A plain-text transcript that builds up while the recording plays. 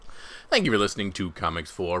Thank you for listening to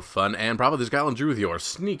Comics for Fun and Profit. This is Kyle and Drew with your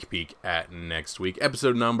sneak peek at next week,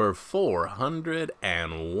 episode number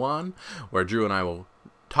 401, where Drew and I will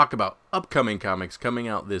talk about upcoming comics coming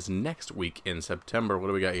out this next week in September. What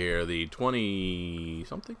do we got here? The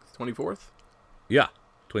 20-something? 24th? Yeah,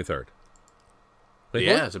 23rd.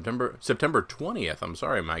 Yeah, September 20th. I'm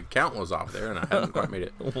sorry, my count was off there, and I haven't quite made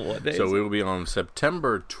it. What day so is we it? will be on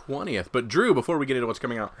September 20th. But Drew, before we get into what's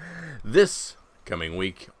coming out this coming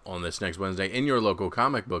week on this next Wednesday in your local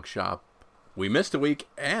comic book shop, we missed a week,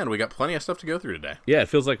 and we got plenty of stuff to go through today. Yeah, it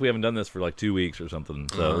feels like we haven't done this for like 2 weeks or something,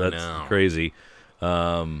 so that's crazy.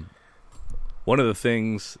 One of the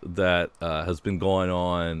things that has been going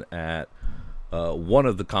on at one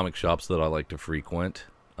of the comic shops that I like to frequent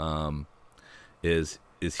is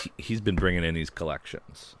he's been bringing in these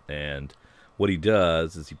collections, and what he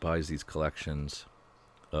does is he buys these collections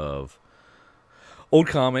of old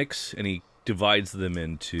comics, and he divides them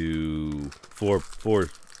into five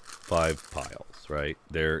piles, right?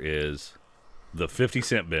 There is the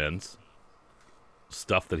 50-cent bins,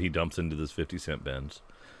 stuff that he dumps into this 50-cent bins.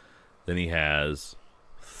 Then he has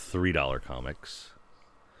 $3 comics.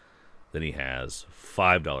 Then he has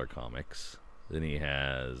 $5 comics. Then he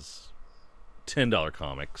has $10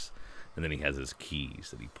 comics. And then he has his keys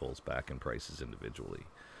that he pulls back and prices individually.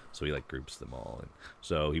 So he groups them all. And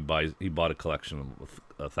so he bought a collection of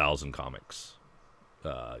 1,000 comics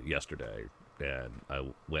yesterday, and I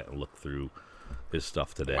went and looked through his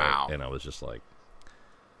stuff today. Wow. And I was just like,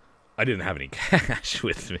 I didn't have any cash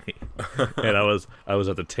with me, and I was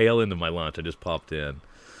at the tail end of my lunch. I just popped in,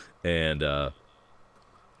 and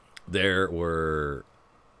there were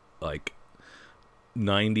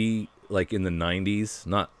 90, in the 90s,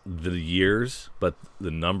 not the years, but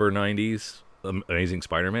the number 90s. Amazing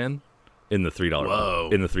Spider-Man in the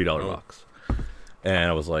 $3 box,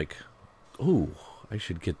 and I was like, "Ooh, I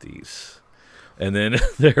should get these." And then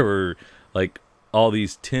there were all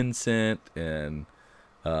these 10-cent and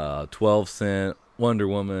 12-cent Wonder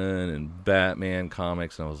Woman and Batman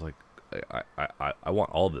comics, and I was like, I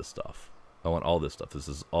want all this stuff. I want all this stuff. This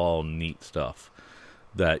is all neat stuff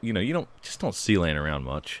that you don't see laying around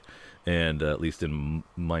much, and at least in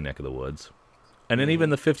my neck of the woods. And then even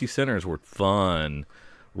the 50 centers were fun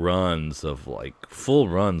runs of full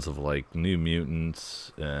runs of New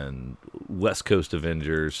Mutants and West Coast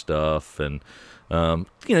Avengers stuff, and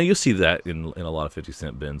you'll see that in a lot of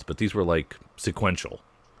 50-cent bins, but these were sequential,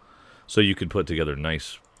 so you could put together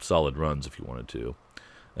nice solid runs if you wanted to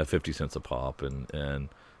at 50 cents a pop, and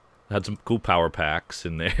had some cool power packs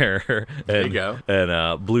in there. There you go.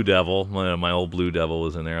 And Blue Devil, my old Blue Devil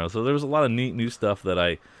was in there, so there was a lot of neat new stuff that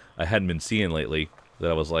I hadn't been seeing lately,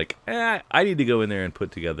 that I was like, I need to go in there and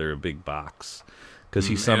put together a big box, because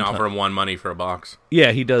he sometimes and offer him one money for a box.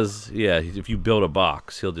 Yeah, he does. Yeah, if you build a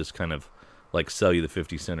box, he'll just kind of sell you the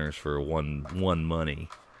 50 centers for one money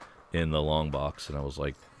in the long box. And I was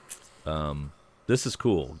like, this is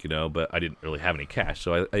cool, but I didn't really have any cash,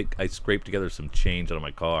 so I scraped together some change out of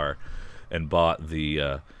my car and bought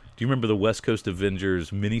the. Do you remember the West Coast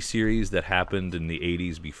Avengers miniseries that happened in the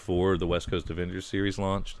 80s before the West Coast Avengers series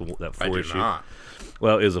launched? That 4-issue? I do not.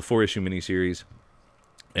 Well, it was a 4-issue miniseries,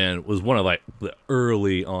 and it was one of the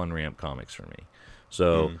early on-ramp comics for me.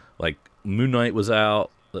 So, Moon Knight was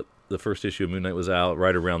out. The first issue of Moon Knight was out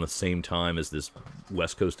right around the same time as this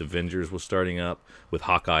West Coast Avengers was starting up, with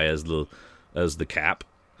Hawkeye as the cap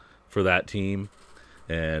for that team.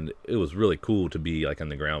 And it was really cool to be on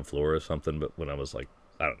the ground floor or something, but when I was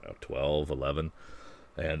I don't know, 12, 11.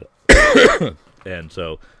 And and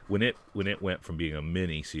so when it went from being a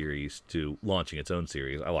mini series to launching its own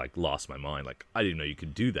series, I lost my mind. I didn't know you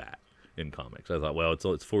could do that in comics. I thought, well, it's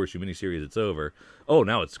 4-issue mini series, it's over. Oh,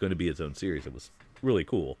 now it's going to be its own series. It was really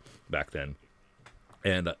cool back then.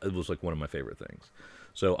 And it was one of my favorite things.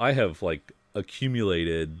 So I have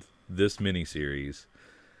accumulated this mini series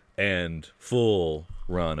and full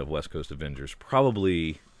run of West Coast Avengers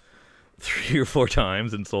probably 3 or 4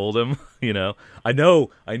 times and sold them. I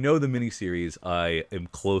know the miniseries. I am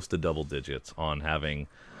close to double digits on having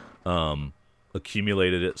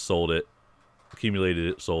accumulated it, sold it.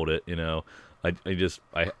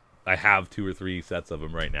 I have 2 or 3 sets of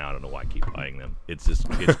them right now. I don't know why I keep buying them. It's just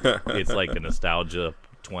it's like a nostalgia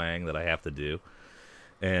twang that I have to do,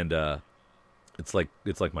 and it's like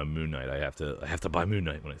my Moon Knight. I have to buy Moon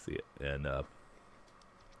Knight when I see it, and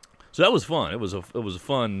so that was fun. It was a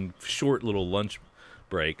fun short little lunch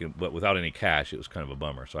break, but without any cash, it was kind of a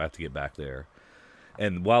bummer. So I have to get back there.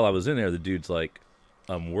 And while I was in there, the dude's like,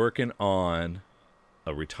 "I'm working on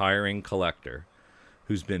a retiring collector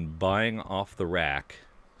who's been buying off the rack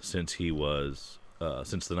since he was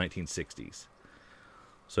since the 1960s.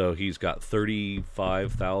 So he's got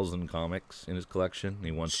 35,000 comics in his collection.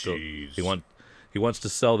 He wants to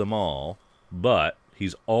sell them all, but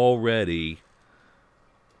he's already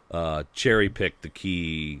cherry picked the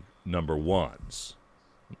key number ones.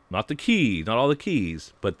 Not all the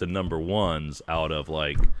keys, but the number ones out of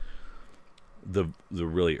like the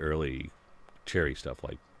really early cherry stuff.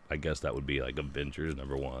 Like I guess that would be like Avengers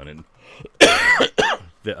 #1 and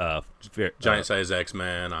Giant Size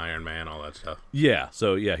X-Men, Iron Man, all that stuff. Yeah,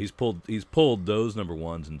 so yeah, he's pulled those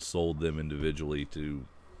 #1s and sold them individually to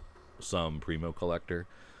some primo collector,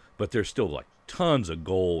 but there's still like tons of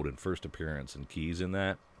gold and first appearance and keys in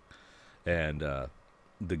that, and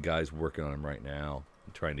the guy's working on him right now,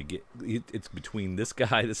 trying to get it's between this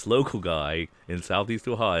guy, this local guy in Southeast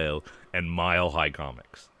Ohio, and Mile High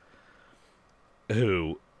Comics,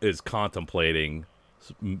 who is contemplating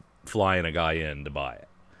flying a guy in to buy it.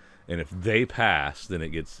 And if they pass, then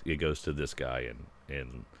it goes to this guy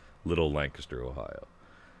in Little Lancaster, Ohio.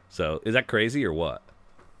 So is that crazy or what?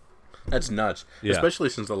 That's nuts. Yeah. Especially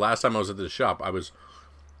since the last time I was at this shop, I was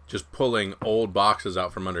just pulling old boxes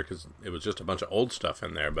out from under because it was just a bunch of old stuff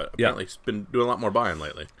in there. But apparently he's been doing a lot more buying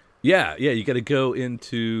lately. Yeah. You got to go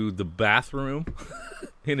into the bathroom.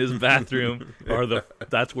 In his bathroom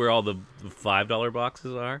that's where all the $5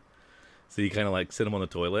 boxes are. So you kind of like sit them on the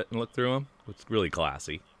toilet and look through them. It's really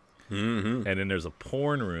classy. Mm-hmm. And then there's a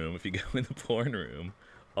porn room. If you go in the porn room,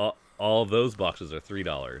 all those boxes are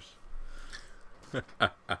 $3.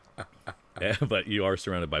 Yeah, but you are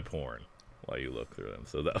surrounded by porn while you look through them.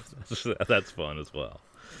 So that's fun as well.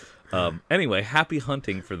 Anyway, happy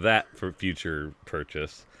hunting for future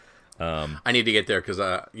purchase. I need to get there because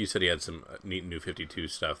you said he had some neat New 52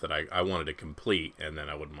 stuff that I wanted to complete, and then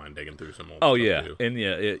I wouldn't mind digging through some old stuff too. And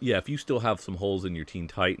if you still have some holes in your Teen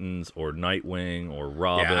Titans or Nightwing or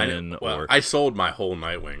Robin, I sold my whole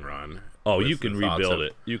Nightwing run. Oh, you can rebuild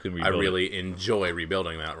it. I really enjoy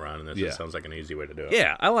rebuilding that run, and this just sounds like an easy way to do it.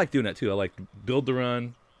 Yeah, I like doing that too. I like build the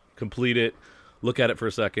run, complete it, look at it for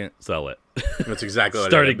a second, sell it. That's exactly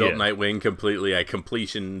what I did. I built Nightwing completely. I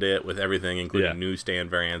completioned it with everything, including newsstand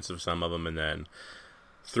variants of some of them, and then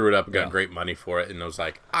threw it up and got great money for it. And I was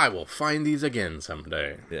like, I will find these again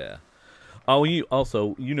someday. Yeah. Oh, you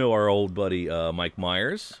know our old buddy Mike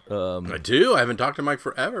Myers. I do. I haven't talked to Mike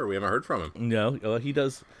forever. We haven't heard from him. No, he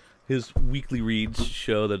does his weekly reads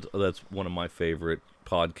show. That's one of my favorite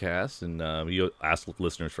podcasts, and he asks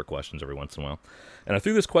listeners for questions every once in a while. And I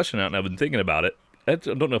threw this question out, and I've been thinking about it. I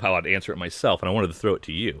don't know how I'd answer it myself, and I wanted to throw it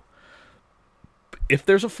to you. If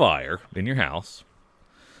there's a fire in your house,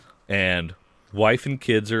 and wife and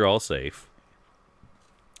kids are all safe,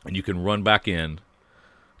 and you can run back in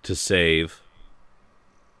to save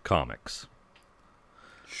comics,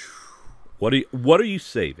 what are you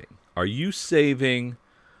saving? Are you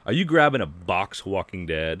grabbing a box Walking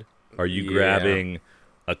Dead? Are you grabbing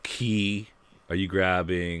a key? Are you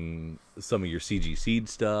grabbing some of your CG Seed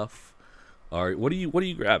stuff? What are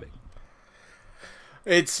you grabbing?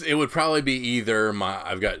 It would probably be either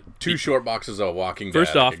I've got 2 short boxes of Walking Dead.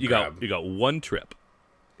 First off, you got one trip.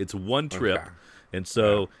 It's one trip, and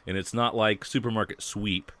it's not like Supermarket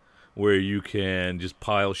Sweep where you can just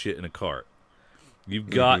pile shit in a cart. You've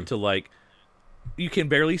got to you can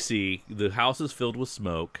barely see. The house is filled with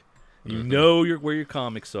smoke. You know where your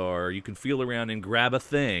comics are. You can feel around and grab a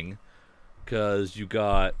thing because you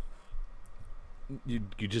got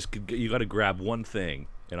to grab one thing,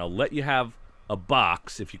 and I'll let you have a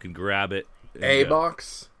box if you can grab it. A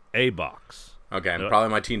box. Okay, and probably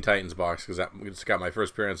my Teen Titans box because it's got my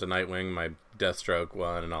first appearance of Nightwing, my Deathstroke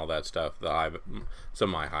one, and all that stuff. Some of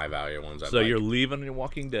my high value ones. So you're leaving your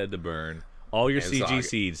Walking Dead to burn, all your CG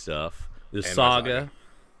Seed stuff, the Saga,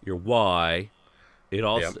 your Y. It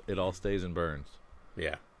all stays and burns.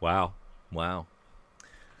 Yeah. Wow.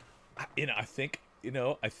 I think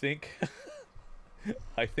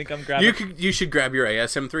I think I'm grabbing. You should grab your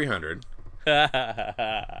ASM 300.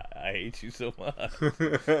 I hate you so much.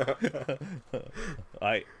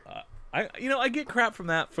 I get crap from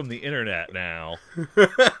the internet now,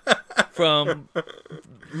 from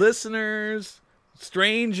listeners,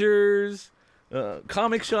 strangers,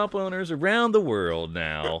 comic shop owners around the world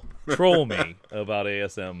now troll me about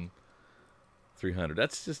ASM 300.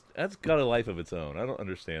 That's got a life of its own. I don't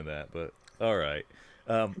understand that, but all right.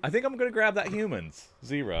 I think I'm gonna grab that Humans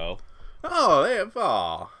 0.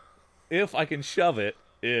 If I can shove it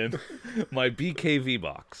in my BKV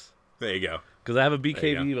box. There you go. Because I have a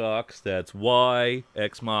BKV box that's Y,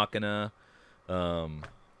 Ex Machina, some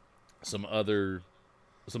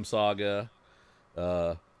Saga,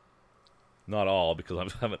 Not all, because I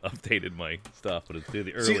haven't updated my stuff, but it's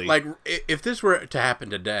the early. See, like, if this were to happen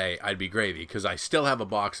today, I'd be gravy, because I still have a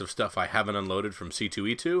box of stuff I haven't unloaded from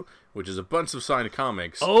C2E2, which is a bunch of signed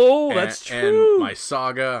comics. Oh, that's true. And my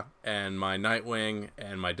Saga, and my Nightwing,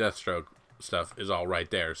 and my Deathstroke stuff is all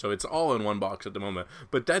right there. So it's all in one box at the moment,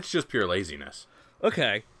 but that's just pure laziness.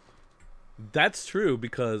 Okay. That's true,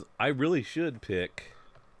 because I really should pick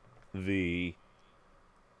the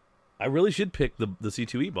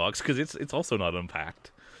C2E box, because it's also not unpacked.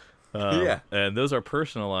 Yeah. And those are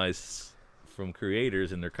personalized from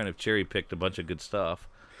creators, and they're kind of cherry-picked a bunch of good stuff.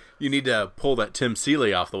 You need to pull that Tim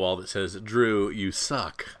Seeley off the wall that says, "Drew, you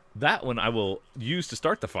suck." That one I will use to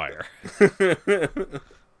start the fire.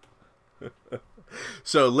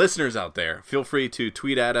 So, listeners out there, feel free to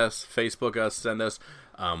tweet at us, Facebook us, send us.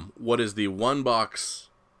 What is the one box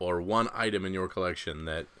or one item in your collection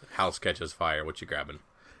that house catches fire? What you grabbing?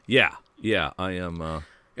 Yeah, I am.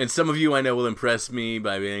 And some of you I know will impress me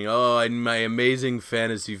by being, my Amazing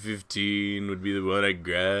Fantasy 15 would be the one I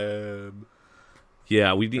grab.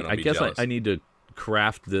 Yeah, I guess I need to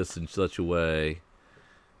craft this in such a way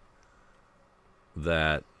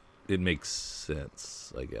that it makes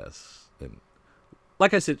sense, I guess. And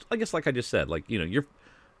like I said, like I just said, like, you're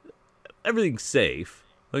everything's safe.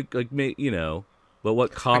 Like but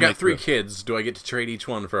what comic? I got 3 kids. Do I get to trade each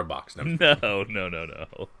one for a box? No,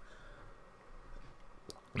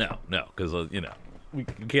 because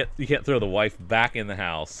you can't throw the wife back in the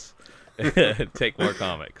house and take more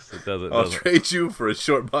comics. I'll trade you for a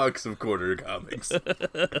short box of quarter comics.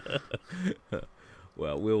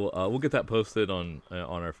 Well, we'll get that posted on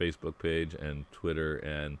our Facebook page and Twitter,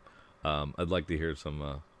 and I'd like to hear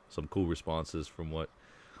some cool responses from what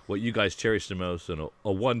you guys cherish the most, and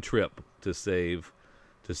a one trip to save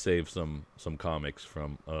some comics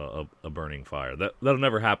from a burning fire. That'll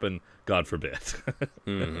never happen, God forbid.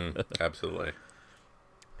 Absolutely.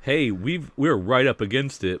 Hey, we're right up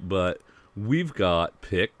against it, but we've got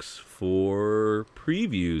picks for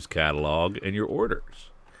Previews catalog and your orders.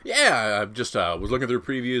 Yeah, I just was looking through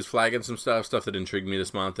previews, flagging some stuff that intrigued me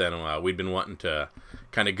this month, and we'd been wanting to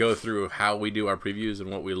kind of go through how we do our previews and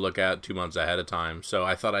what we look at 2 months ahead of time. So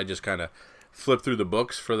I thought I'd just kind of flip through the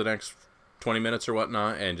books for the next 20 minutes or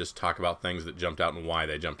whatnot and just talk about things that jumped out and why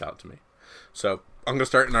they jumped out to me. So I'm going to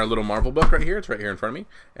start in our little Marvel book right here. It's right here in front of me.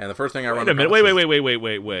 And the first thing I run across...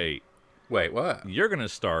 Wait. Wait, what? You're going to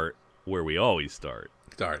start where we always start.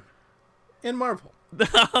 Start. In Marvel.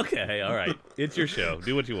 Okay, all right. It's your show.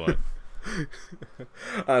 Do what you want.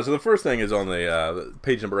 So the first thing is on the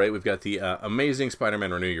page number 8. We've got the Amazing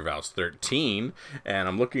Spider-Man Renew Your Vows 13. And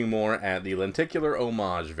I'm looking more at the Lenticular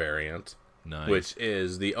Homage variant. Nice. Which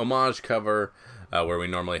is the homage cover where we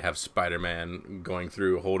normally have Spider-Man going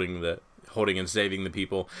through holding and saving the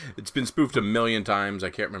people. It's been spoofed a million times. I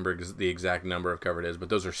can't remember the exact number of cover it is, but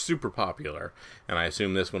those are super popular, and I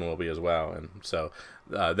assume this one will be as well. And so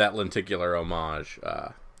that lenticular homage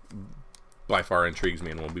by far intrigues me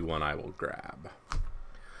and will be one I will grab.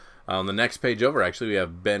 On the next page over, actually, we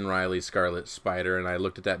have Ben Reilly's Scarlet Spider, and I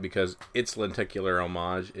looked at that because its lenticular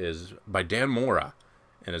homage is by Dan Mora,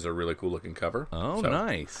 and is a really cool looking cover. Oh, so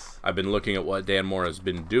nice. I've been looking at what Dan Mora has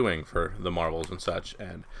been doing for the Marvels and such,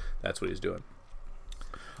 and that's what he's doing.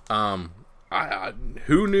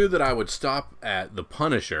 Who knew that I would stop at The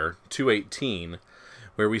Punisher 218,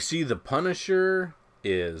 where we see the Punisher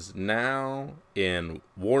is now in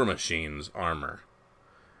War Machine's armor.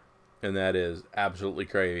 And that is absolutely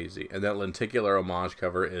crazy. And that lenticular homage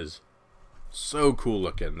cover is so cool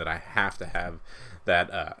looking that I have to have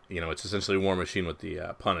that. It's essentially War Machine with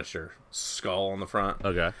the Punisher skull on the front.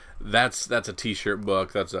 Okay. That's a t-shirt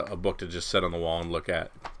book. That's a book to just sit on the wall and look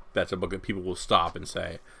at. That's a book that people will stop and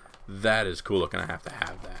say, that is cool looking. I have to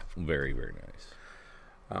have that. Very, very nice.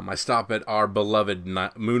 I stop at our beloved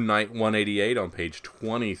Moon Knight 188 on page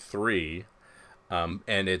 23. And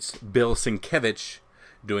it's Bill Sienkiewicz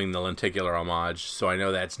doing the lenticular homage, so I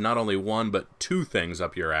know that's not only one but 2 things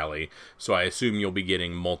up your alley, so I assume you'll be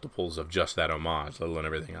getting multiples of just that homage, let alone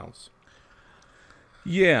everything else.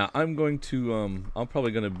 Yeah, I'm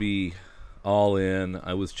probably going to be all in.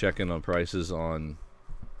 I was checking on prices on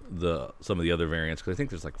some of the other variants, because I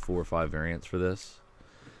think there's like 4 or 5 variants for this,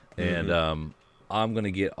 and I'm going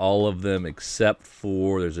to get all of them except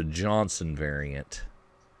for there's a Johnson variant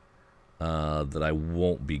that I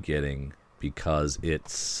won't be getting, because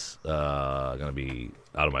it's going to be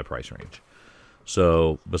out of my price range.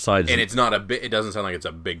 So besides, and it's not it doesn't sound like it's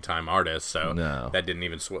a big time artist, so no, that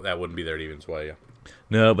that wouldn't be there to even sway you.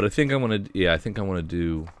 No, but I think I'm going to. Yeah, I think I want to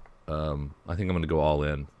do. I think I'm going to go all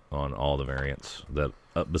in on all the variants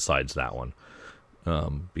besides that one,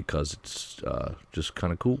 because it's just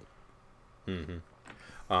kind of cool.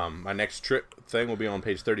 My next trip thing will be on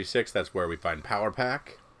page 36. That's where we find Power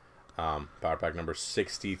Pack. Power Pack number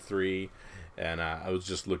 63. And I was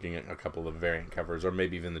just looking at a couple of variant covers, or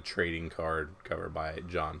maybe even the trading card cover by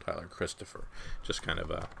John Tyler Christopher. Just kind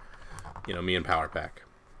of me and Power Pack.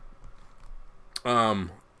 That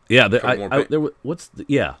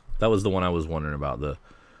was the one I was wondering about,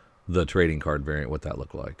 the trading card variant, what that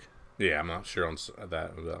looked like. Yeah, I'm not sure on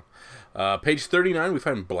that as well. Page 39, we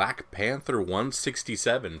find Black Panther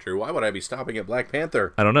 167. Drew, why would I be stopping at Black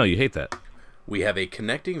Panther? I don't know. You hate that. We have a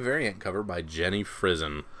connecting variant cover by Jenny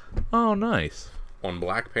Frison. Oh, nice. On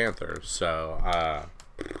Black Panther. So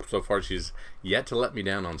far she's yet to let me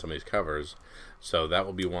down on some of these covers. So that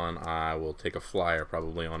will be one I will take a flyer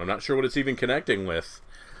probably on. I'm not sure what it's even connecting with,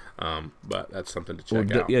 but that's something to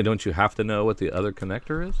check out. Yeah, don't you have to know what the other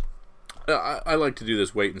connector is? I like to do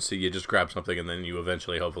this wait and see. You just grab something and then you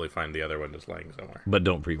eventually hopefully find the other one just laying somewhere. But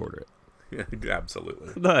don't pre-order it. Yeah,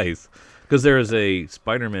 absolutely. Nice. Because there is a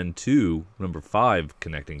Spider-Man 2 number 5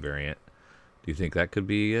 connecting variant. Do you think that could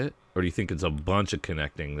be it? Or do you think it's a bunch of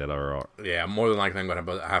connecting that are... Yeah, more than likely I'm going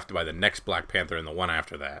to have to buy the next Black Panther and the one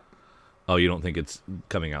after that. Oh, you don't think it's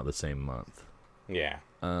coming out the same month? Yeah.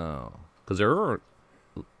 Oh. Because there are...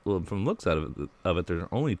 Well, from looks of it, there's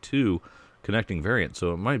only 2 connecting variants,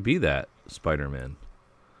 so it might be that Spider-Man.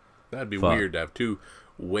 That'd be weird to have 2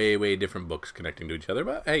 way, way different books connecting to each other,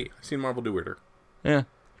 but hey, I've seen Marvel do weirder. Yeah,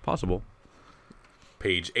 possible.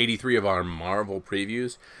 Page 83 of our Marvel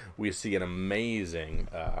previews, we see an amazing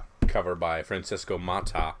cover by Francisco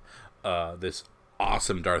Mata. This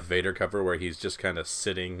awesome Darth Vader cover where he's just kind of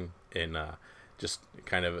sitting in,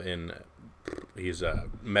 he's a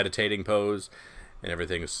meditating pose, and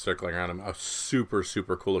everything is circling around him. A super,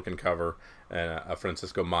 super cool looking cover, and a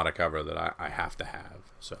Francisco Mata cover that I have to have.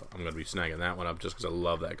 So I'm going to be snagging that one up just because I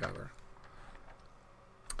love that cover.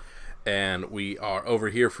 And we are over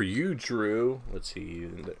here for you, Drew. Let's see,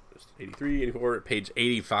 83, 84, page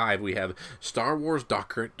 85. We have Star Wars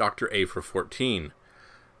Dr. A for 14.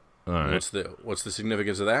 All right. What's the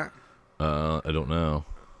significance of that? I don't know.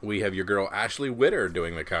 We have your girl Ashley Witter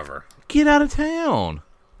doing the cover. Get out of town.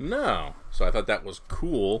 No. So I thought that was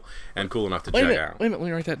cool and cool enough to check out. Wait a minute, let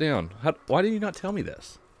me write that down. Why did you not tell me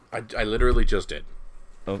this? I literally just did.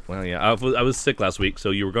 Oh, well, yeah. I was sick last week,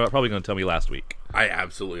 so you were probably going to tell me last week. I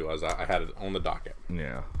absolutely was. I had it on the docket.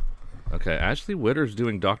 Yeah. Okay, Ashley Witter's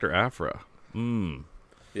doing Dr. Aphra.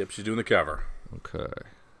 Yep, she's doing the cover. Okay.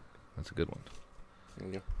 That's a good one.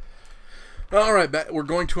 Yeah. All right, we're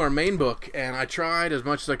going to our main book, and I tried as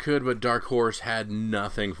much as I could, but Dark Horse had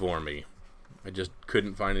nothing for me. I just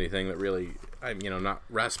couldn't find anything that really, not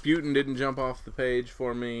Rasputin didn't jump off the page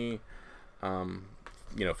for me.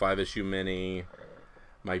 5-issue mini,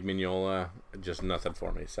 Mike Mignola, just nothing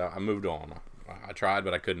for me. So I moved on. I tried,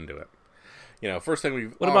 but I couldn't do it. First thing we.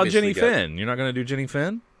 What about Jenny Finn? You're not going to do Jenny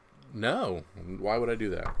Finn? No. Why would I do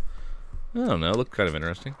that? I don't know. It looked kind of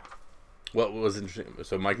interesting. What was interesting?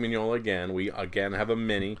 So Mike Mignola again. We again have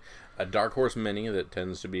a Dark Horse mini that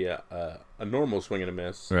tends to be a normal swing and a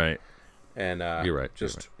miss. Right. And you're right.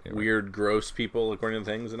 Just weird, gross people according to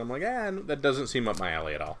things, and I'm like, that doesn't seem up my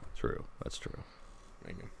alley at all. True. That's true.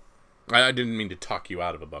 Thank you. I didn't mean to talk you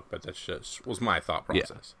out of a book, but that's just was my thought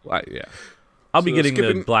process. Yeah. I'll be getting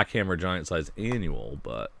the Black Hammer Giant Size Annual,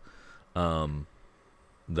 but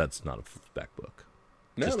that's not a spec book.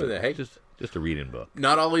 No, just a reading book.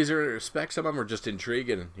 Not all these are specs. Some of them are just intrigue,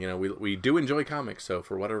 and we do enjoy comics. So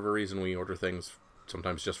for whatever reason, we order things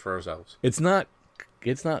sometimes just for ourselves. It's not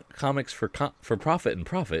comics for profit and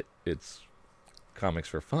profit. It's comics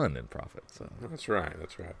for fun and profit. So that's right.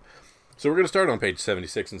 So we're going to start on page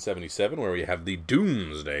 76 and 77, where we have the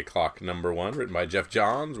Doomsday Clock number 1, written by Jeff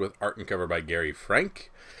Johns, with art and cover by Gary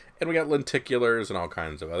Frank. And we got lenticulars and all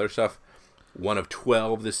kinds of other stuff. 1 of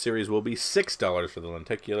 12 this series will be $6 for the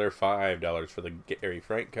lenticular, $5 for the Gary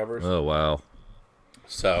Frank covers. Oh, wow.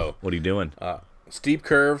 So what are you doing? Steep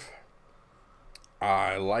curve.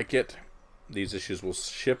 I like it. These issues will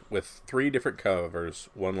ship with 3 different covers,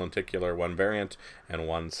 1 lenticular, 1 variant, and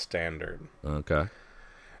 1 standard. Okay.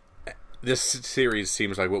 This series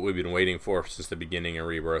seems like what we've been waiting for since the beginning of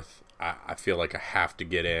Rebirth. I feel like I have to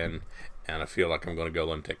get in, and I feel like I'm going to go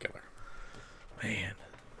lenticular. Man,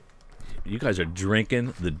 you guys are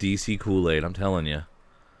drinking the DC Kool-Aid. I'm telling you.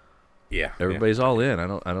 Yeah, everybody's all in. I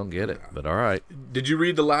don't get it, but all right. Did you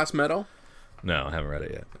read The Last Metal? No, I haven't read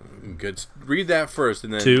it yet. Good. Read that first,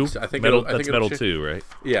 and then 2. I think Metal. That's Metal 2, right?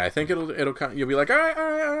 Yeah, I think it'll kind of, you'll be like, all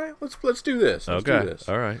right. Let's do this. Let's do this.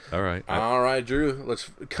 All right. All right, Drew.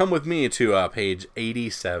 Let's come with me to page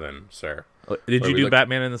 87, sir. Did you do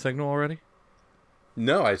Batman and the Signal already?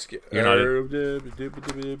 No, I skipped. You're not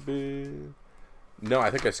No, I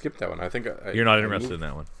think I skipped that one. I think you're not interested in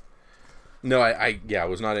that one. No, I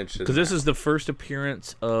was not interested. Because this is the first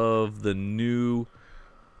appearance of Duke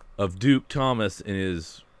Thomas in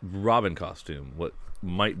his Robin costume. What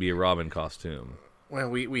might be a Robin costume. Well,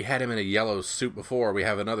 we had him in a yellow suit before. We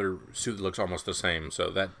have another suit that looks almost the same, so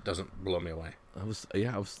that doesn't blow me away. I was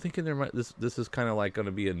thinking this is kind of like going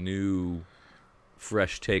to be a new,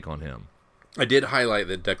 fresh take on him. I did highlight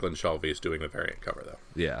that Declan Shalvey is doing the variant cover, though.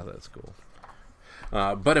 Yeah, that's cool.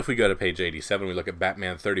 But if we go to page 87, we look at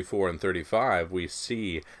Batman 34 and 35, we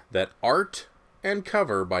see that art and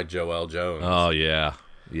cover by Joelle Jones. Oh, yeah.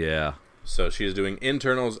 Yeah. So she is doing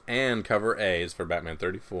internals and cover A's for Batman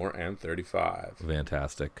 34 and 35.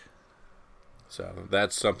 Fantastic. So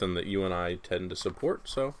that's something that you and I tend to support.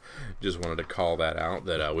 So just wanted to call that out,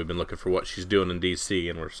 that we've been looking for what she's doing in DC,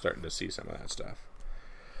 and we're starting to see some of that stuff.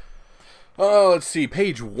 Oh, let's see.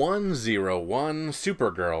 Page 101,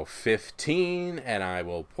 Supergirl 15, and I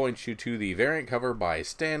will point you to the variant cover by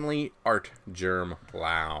Stanley Art Germ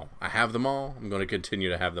Lau. I have them all. I'm going to continue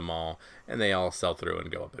to have them all, and they all sell through and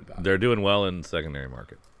go up in value. They're doing well in secondary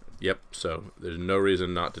market. Yep, so there's no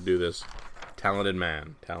reason not to do this. Talented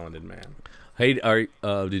man. Hey,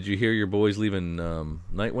 did you hear your boys leaving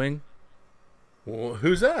Nightwing? Well,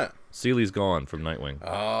 who's that? Seeley's gone from Nightwing.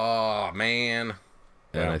 Oh, man.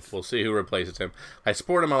 And well, we'll see who replaces him. I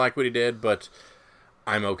support him. I like what he did, but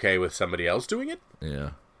I'm okay with somebody else doing it. Yeah.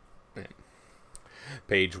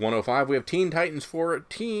 Page 105, we have Teen Titans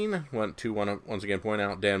 14. Want to once again point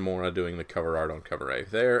out Dan Mora doing the cover art on cover A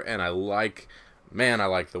there, and I like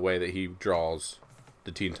the way that he draws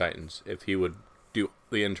the Teen Titans. If he would do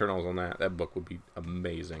the internals on that book would be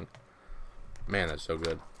amazing. Man, that's so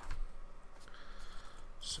good.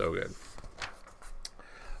 So good.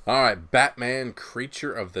 All right, Batman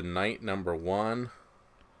Creature of the Night #1.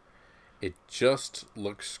 It just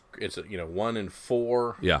looks, it's 1 in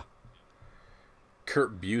 4. Yeah.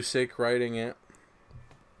 Kurt Busiek writing it.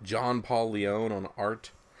 John Paul Leon on art.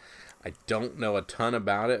 I don't know a ton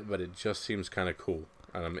about it, but it just seems kind of cool.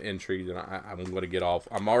 And I'm intrigued, and I'm going to get all.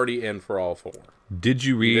 I'm already in for all 4. Did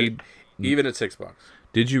you read even at $6?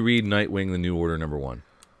 Did you read Nightwing: The New Order #1?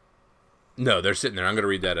 No, they're sitting there. I'm going to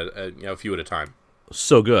read that a few at a time.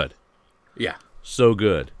 So good. Yeah. So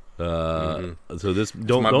good. So this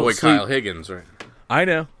don't my boy sleep. Kyle Higgins, right? I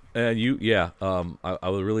know. And I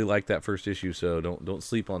would really like that first issue, so don't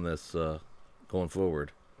sleep on this going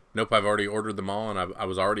forward. Nope, I've already ordered them all, and I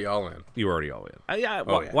was already all in. You were already all in. Yeah.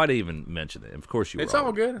 Why do you even mention it? Of course you were. It's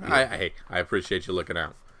all good. Yeah. I appreciate you looking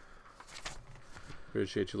out.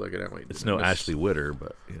 Appreciate you looking at me. It's no Ashley Witter,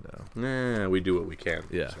 but Nah, we do what we can.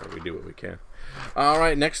 Yeah, so we do what we can. All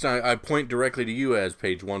right, next I point directly to you as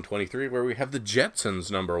page 123, where we have the Jetsons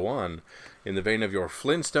 #1. In the vein of your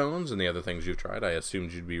Flintstones and the other things you've tried, I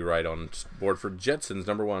assumed you'd be right on board for Jetsons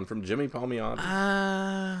 #1 from Jimmy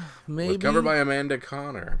Palmiotti. Maybe. Was covered by Amanda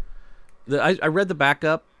Connor. I read the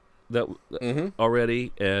backup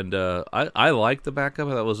already, and I liked the backup.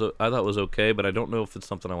 I thought it was okay, but I don't know if it's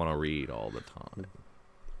something I want to read all the time.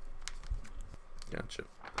 Gotcha.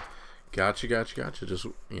 Just,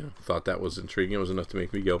 thought that was intriguing. It was enough to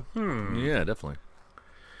make me go, Yeah, definitely.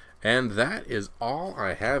 And that is all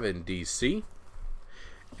I have in DC.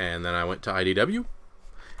 And then I went to IDW.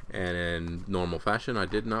 And in normal fashion, I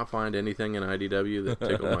did not find anything in IDW that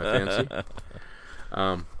tickled my fancy.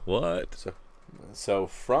 What? So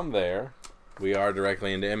from there, we are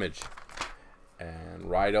directly into Image. And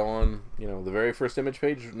right on, the very first Image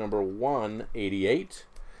page, number 188,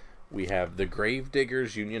 we have The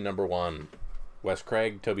Gravediggers Union #1. Wes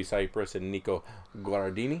Craig, Toby Cypress, and Nico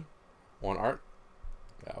Guardini on art.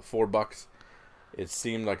 $4. It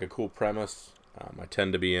seemed like a cool premise. I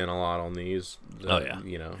tend to be in a lot on these. The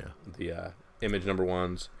Image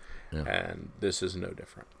 #1s. Yeah. And this is no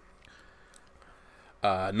different.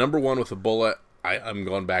 #1 with a bullet. I'm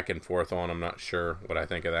going back and forth on. I'm not sure what I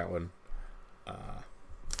think of that one.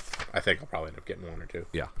 I think I'll probably end up getting 1 or 2.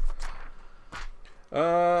 Yeah.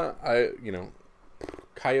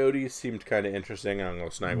 Coyotes seemed kind of interesting. I'm going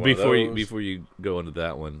to snag one of those. Before you go into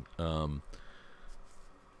that one,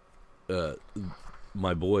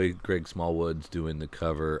 my boy Greg Smallwood's doing the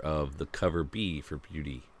cover of the cover B for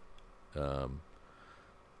Beauty, number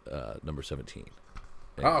 17.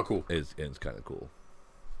 And cool. It's kind of cool.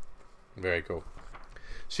 Very cool.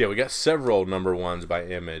 So yeah, we got several #1s by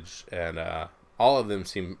Image, and all of them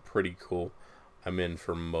seem pretty cool. I'm in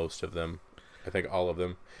for most of them. I think all of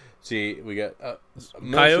them. See, we got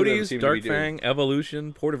Coyotes, Dark Fang,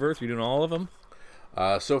 Evolution, Port of Earth. You doing all of them?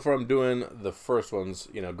 So far, I'm doing the first ones.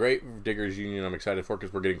 Grave Diggers Union. I'm excited for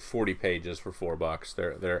because we're getting 40 pages for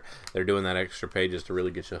 $4. They're doing that extra pages to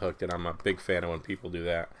really get you hooked, and I'm a big fan of when people do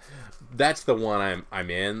that. That's the one I'm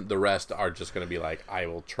in. The rest are just going to be like, I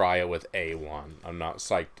will try it with A1. I'm not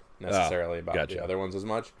psyched necessarily about the other ones as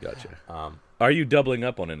much. Gotcha. Are you doubling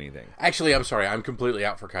up on anything? Actually, I'm sorry. I'm completely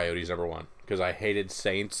out for Coyotes #1 because I hated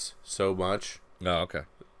Saints so much. Oh, okay.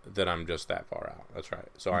 That I'm just that far out. That's right.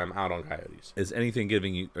 So I'm out on Coyotes. Is anything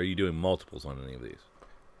giving you? Are you doing multiples on any of these?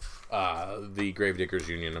 The Gravediggers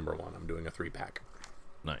Union #1. I'm doing a 3-pack.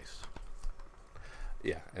 Nice.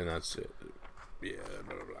 Yeah, and that's it. Yeah,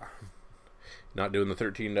 blah, blah, blah. Not doing the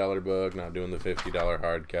 $13 book. Not doing the $50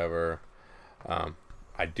 hardcover. I'm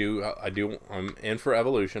in for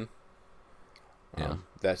Evolution. Yeah.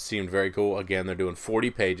 That seemed very cool. Again, they're doing 40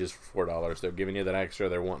 pages for $4. They're giving you that extra.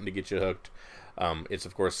 They're wanting to get you hooked. It's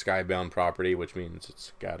of course Skybound property, which means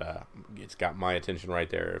it's got my attention right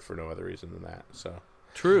there for no other reason than that. So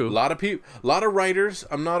true. A lot of writers.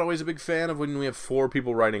 I'm not always a big fan of when we have 4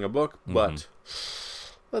 people writing a book, but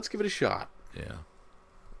let's give it a shot. Yeah.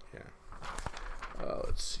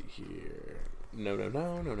 Let's see here. No.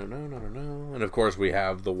 And of course we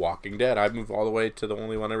have The Walking Dead. I've moved all the way to the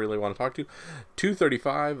only one I really want to talk to.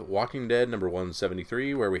 235, Walking Dead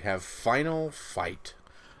 #173, where we have Final Fight.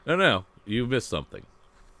 No. You missed something.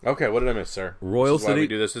 Okay, what did I miss, sir? Royal City. Why we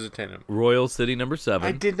do this as a tandem. Royal City #7.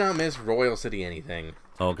 I did not miss Royal City anything.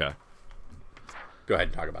 Okay. Go ahead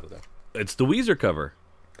and talk about it, though. It's the Weezer cover.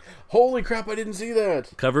 Holy crap, I didn't see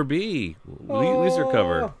that. Cover B. Weezer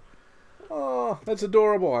cover. Oh, that's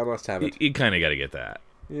adorable. I must have it. You kind of got to get that.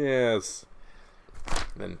 Yes.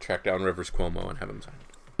 Then track down Rivers Cuomo and have him sign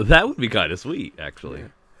it. That would be kind of sweet, actually. Yeah.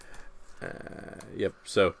 Yep.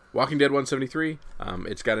 So, Walking Dead 173.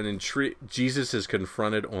 It's got an intrigue. Jesus is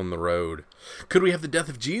confronted on the road. Could we have the death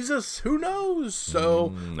of Jesus? Who knows?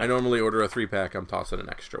 So, I normally order a 3-pack. I'm tossing an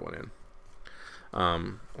extra one in.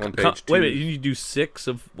 On page 2. Wait a minute. You do 6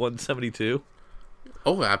 of 172?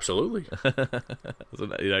 Oh, absolutely. So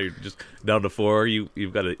now you're just down to 4.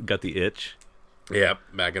 You've got the itch. Yep.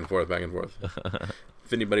 Back and forth.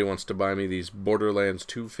 If anybody wants to buy me these Borderlands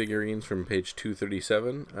 2 figurines from page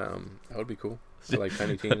 237, that would be cool. I like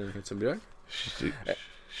Tiny Teen and get some back.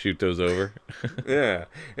 Shoot those over. Yeah.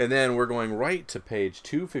 And then we're going right to page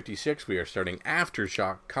 256. We are starting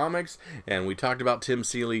Aftershock Comics, and we talked about Tim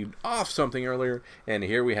Seeley off something earlier, and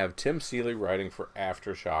here we have Tim Seeley writing for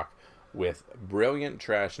Aftershock with Brilliant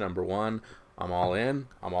Trash #1. I'm all in.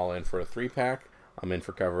 I'm all in for a 3-pack. I'm in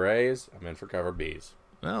for cover A's. I'm in for cover B's.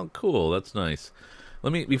 Oh, cool. That's nice.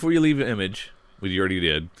 Before you leave Image, which you already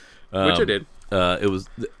did. Which I did. It was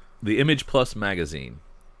the Image Plus magazine.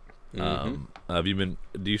 Do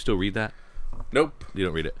you still read that? Nope. You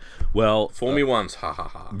don't read it. Well, fool me once. Ha ha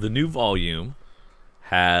ha. The new volume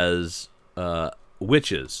has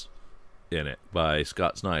Witches in it by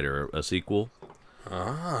Scott Snyder, a sequel.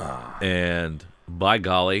 And by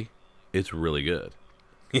golly, it's really good.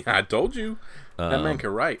 Yeah, I told you. That man can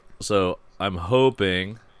write. So I'm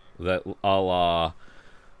hoping that a la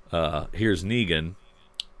Here's Negan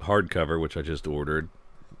hardcover, which I just ordered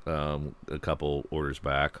a couple orders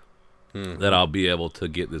back, that I'll be able to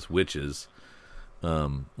get this Witches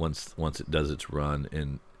once it does its run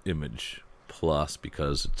in Image Plus,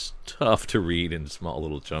 because it's tough to read in small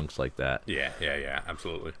little chunks like that. Yeah,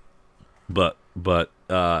 absolutely. But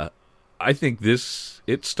I think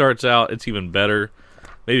it starts out, it's even better,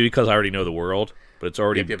 maybe because I already know the world. But it's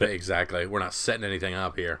already exactly. We're not setting anything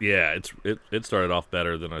up here. Yeah, it started off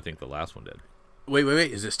better than I think the last one did. Wait.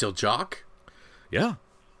 Is it still Jock? Yeah.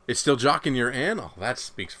 It's still Jock in your annal. That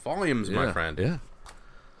speaks volumes, my friend. Yeah.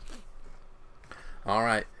 All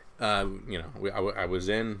right. I was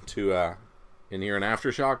in here in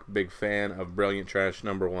Aftershock. Big fan of Brilliant Trash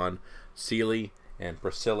 #1, Seeley and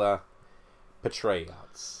Priscilla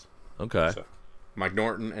Petrayats. Okay. So, Mike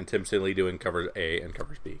Norton and Tim Seeley doing covers A and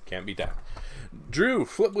covers B. Can't beat that. Drew,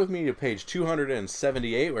 flip with me to page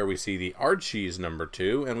 278, where we see the Archies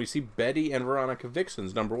 #2, and we see Betty and Veronica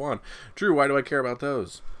Vixens #1. Drew, why do I care about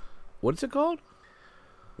those? What's it called?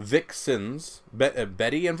 Vixens.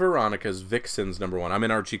 Betty and Veronica's Vixens #1. I'm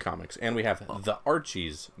in Archie Comics, and we have the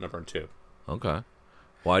Archies #2. Okay.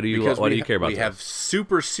 Why do you care about that? We have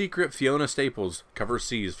super secret Fiona Staples cover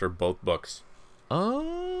C's for both books.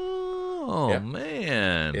 Oh, yep.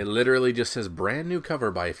 Man. It literally just says brand new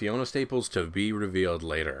cover by Fiona Staples to be revealed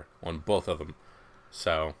later on both of them.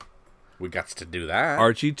 So, we got to do that.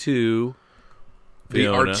 Archie 2.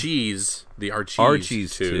 Fiona. The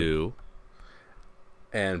Archies 2.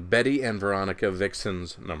 And Betty and Veronica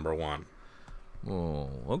Vixens #1. Oh,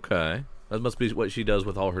 okay. That must be what she does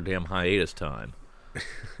with all her damn hiatus time.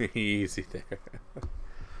 Easy there.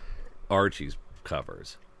 Archie's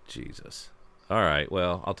covers. Jesus. All right,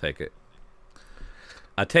 well, I'll take it.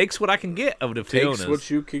 I takes what I can get of the Fionas. Takes what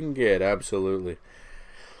you can get, absolutely.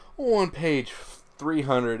 On page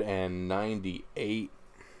 398,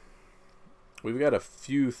 we've got a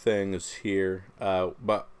few things here,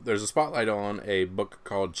 but there's a spotlight on a book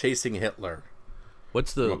called Chasing Hitler.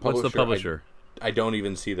 What's the publisher? I don't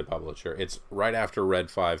even see the publisher. It's right after Red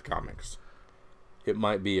 5 Comics. It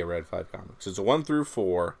might be a Red 5 Comics. It's a 1 through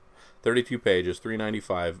 4, 32 pages,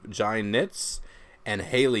 395. Jai Nitz and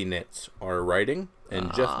Haley Nitz are writing,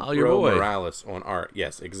 and Jeff Morales on art.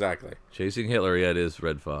 Yes, exactly. Chasing Hitler, yeah, it is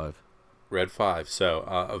Red 5. Red 5. So,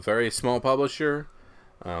 a very small publisher,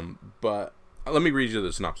 but let me read you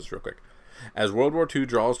the synopsis real quick. As World War II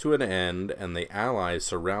draws to an end and the Allies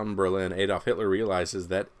surround Berlin, Adolf Hitler realizes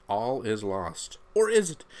that all is lost. Or is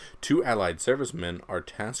it? 2 Allied servicemen are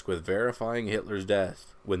tasked with verifying Hitler's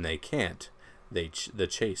death. When they can't, the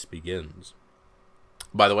chase begins.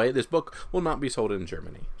 By the way, this book will not be sold in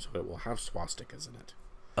Germany, so it will have swastikas in it.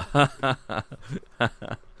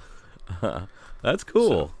 That's cool.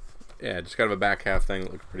 So, yeah, just kind of a back half thing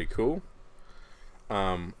that looks pretty cool.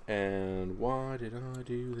 And why did I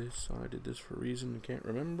do this? I did this for a reason I can't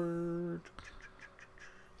remember.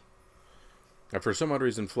 I, for some odd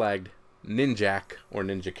reason, flagged Ninjak or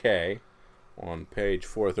Ninja K on page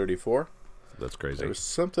 434. That's crazy. There was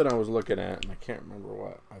something I was looking at, and I can't remember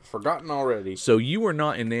what. I've forgotten already. So you were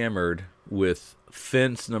not enamored with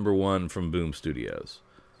Fence #1 from Boom Studios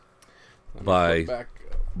by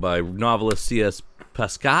novelist C.S.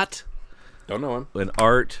 Pascat. Don't know him. And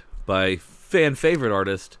art by fan favorite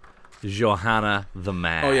artist Johanna the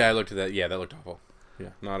Mad. Oh yeah, I looked at that. Yeah, that looked awful. Yeah,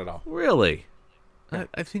 not at all. Really? Yeah.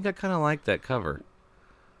 I think I kind of like that cover.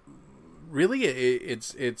 Really,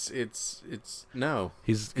 it's no.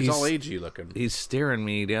 He's all agey looking. He's staring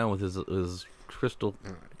me down with his crystal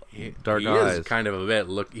dark eyes. He is kind of a bit.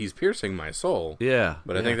 Look, he's piercing my soul. Yeah,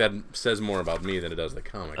 but I think that says more about me than it does the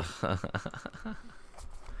comic.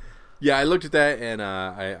 Yeah, I looked at that and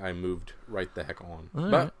I moved right the heck on. All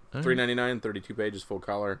but right. $3.99, 32 pages, full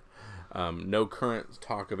color. No current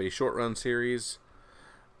talk of a short run series.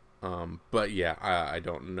 But yeah, I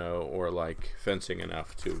don't know or like fencing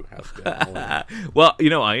enough to have to. Well,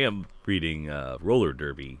 I am reading roller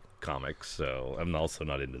derby comics, so I'm also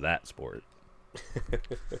not into that sport.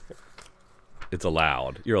 It's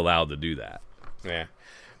allowed. You're allowed to do that. Yeah.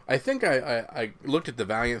 I think I looked at the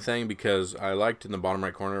Valiant thing because I liked in the bottom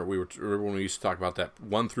right corner, remember when we used to talk about that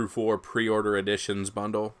 1 through 4 pre-order editions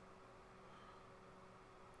bundle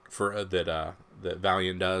for that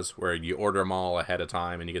Valiant does, where you order them all ahead of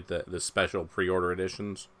time and you get the special pre-order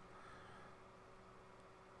editions.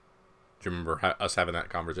 Do you remember us having that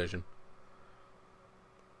conversation?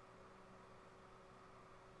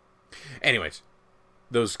 Anyways,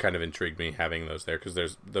 those kind of intrigued me having those there because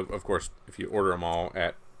there's of course if you order them all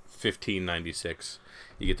at $15.96,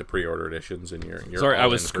 you get the pre-order editions, and you're sorry, I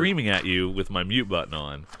was screaming at you with my mute button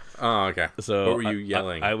on. Oh, okay. So what were you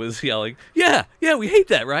yelling? I was yelling, yeah, we hate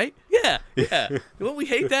that, right? Yeah. Don't we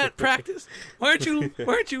hate that practice? Why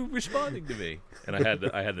aren't you responding to me? And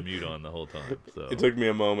I had the mute on the whole time. So it took me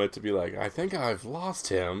a moment to be like, I think I've lost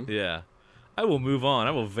him. Yeah, I will move on.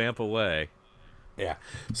 I will vamp away. Yeah.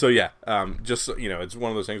 So yeah, just it's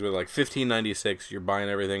one of those things where like $15.96, you're buying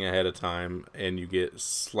everything ahead of time, and you get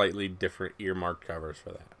slightly different earmarked covers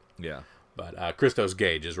for that. Yeah. But Christos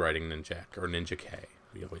Gage is writing Ninja K.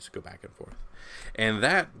 We always go back and forth, and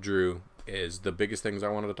that, Drew, is the biggest things I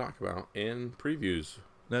wanted to talk about in previews.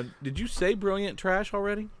 Now, did you say Brilliant Trash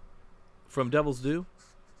already? From Devil's Due?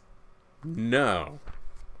 No.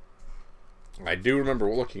 I do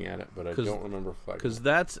remember looking at it, but I don't remember flagging it. Because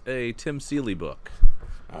that's a Tim Seeley book.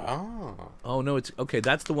 Oh. Oh, no, it's... Okay,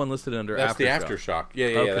 that's the one listed under Aftershock. That's the Aftershock. Yeah,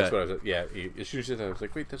 okay. That's what I was... Yeah, as soon as you said that, I was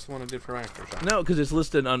like, wait, that's the one I did for Aftershock. No, because it's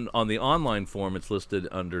listed on the online form, it's listed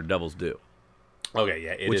under Devil's Due. Okay,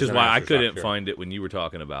 yeah, which is why I couldn't find it when you were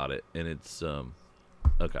talking about it, and it's...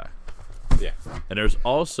 Okay. Yeah. And there's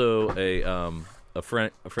also a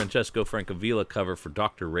Francesco Francavilla cover for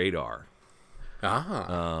Dr. Radar.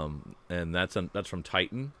 And that's from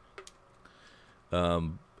Titan.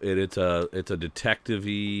 It's a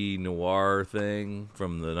detective-y noir thing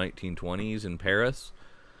from the 1920s in Paris.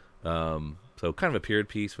 So kind of a period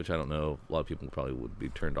piece, which I don't know, a lot of people probably would be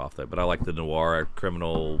turned off that, but I like the noir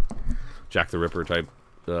criminal Jack the Ripper type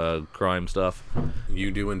crime stuff.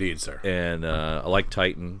 You do indeed, sir. And I like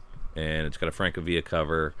Titan, and it's got a Francavilla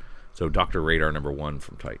cover. So Dr. Radar #1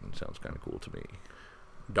 from Titan sounds kind of cool to me.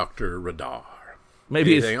 Dr. Radar.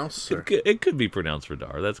 Maybe anything else? It could be pronounced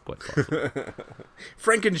Radar. That's quite possible.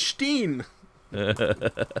 Frankenstein.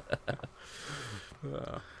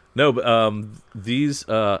 No, but these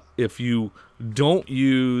if you don't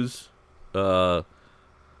use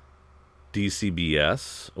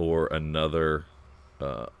DCBS or another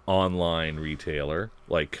online retailer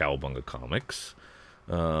like Cowabunga Comics,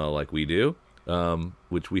 like we do,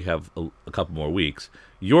 which we have a couple more weeks,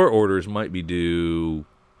 your orders might be due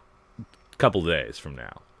a couple days from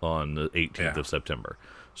now on the 18th of September.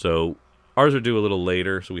 So ours are due a little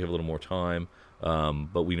later, so we have a little more time.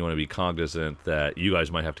 But we want to be cognizant that you guys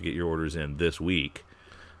might have to get your orders in this week.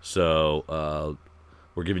 So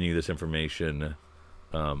we're giving you this information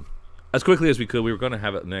as quickly as we could. We were going to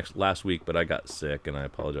have it last week, but I got sick, and I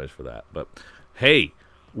apologize for that. But hey,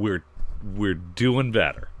 we're doing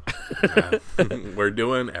better. We're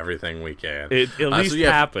doing everything we can. It at least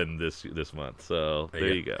happened this month. So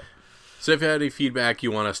there you go. So if you have any feedback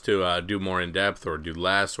you want us to do more in depth, or do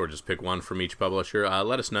less, or just pick one from each publisher,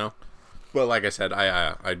 let us know. Well, like I said,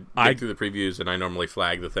 I dig through the previews, and I normally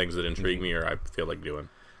flag the things that intrigue me or I feel like doing.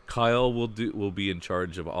 Kyle will be in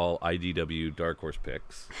charge of all IDW Dark Horse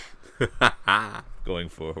picks going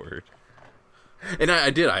forward. And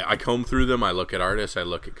I comb through them. I look at artists, I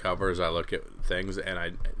look at covers, I look at things,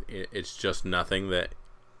 and it's just nothing that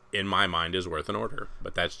in my mind is worth an order.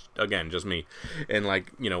 But that's, again, just me. And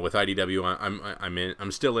like, with IDW,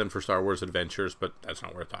 I'm still in for Star Wars Adventures, but that's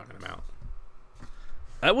not worth talking about.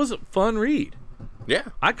 That was a fun read. Yeah.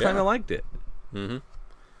 I kind of liked it. Mm-hmm.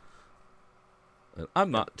 And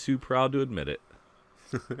I'm not too proud to admit it.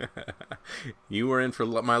 You were in for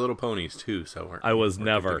My Little Ponies, too. So I was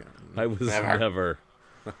never.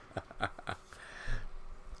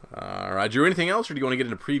 All right, Drew, anything else, or do you want to get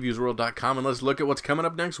into previewsworld.com and let's look at what's coming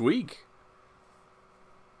up next week?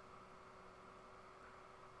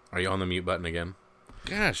 Are you on the mute button again?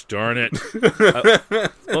 Gosh darn it.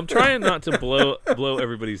 I'm trying not to blow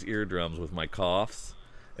everybody's eardrums with my coughs,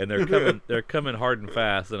 and they're coming hard and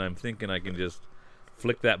fast, and I'm thinking I can just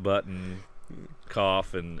flick that button,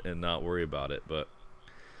 cough, and not worry about it. But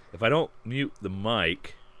if I don't mute the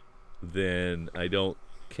mic, then I don't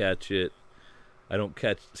catch it.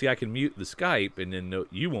 See, I can mute the Skype, and then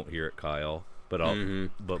you won't hear it, Kyle, but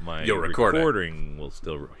but my recording will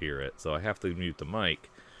still hear it. So I have to mute the mic.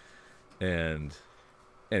 And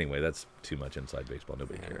anyway, that's too much inside baseball.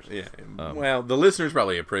 Nobody cares. Yeah. Well, the listeners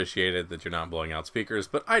probably appreciate it that you're not blowing out speakers,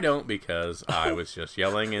 but I don't, because I was just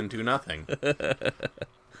yelling into nothing.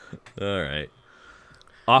 All right.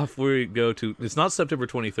 Off we go to... It's not September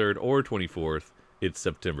 23rd or 24th. It's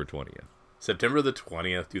September 20th. September the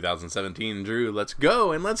 20th, 2017. Drew, let's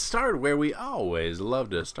go, and let's start where we always love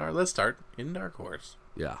to start. Let's start in Dark Horse.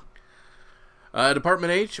 Yeah.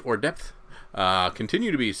 Department H, or Depth,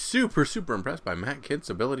 continue to be super, super impressed by Matt Kint's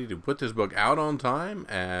ability to put this book out on time,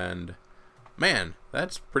 and man,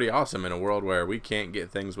 that's pretty awesome in a world where we can't get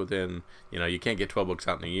things within, you can't get 12 books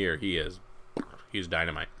out in a year. He's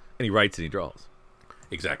dynamite. And he writes and he draws.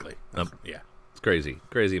 Exactly. Yeah. It's crazy,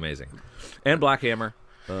 amazing. And Black Hammer,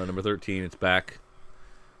 number 13, it's back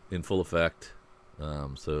in full effect,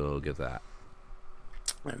 so get that.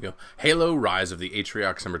 There we go. Halo: Rise of the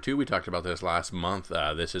Atriox #2. We talked about this last month.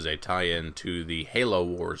 This is a tie-in to the Halo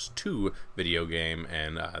Wars 2 video game,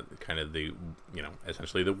 and kind of the,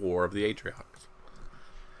 essentially the War of the Atriox.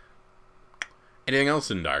 Anything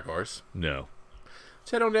else in Dark Horse? No.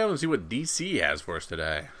 Let's head on down and see what DC has for us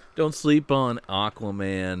today. Don't sleep on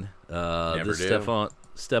Aquaman. Never do.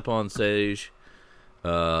 Stepan Sage.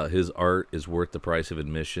 His art is worth the price of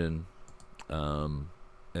admission.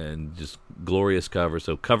 And just glorious cover.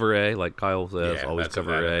 So cover A, like Kyle says, always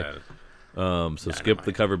cover A. So skip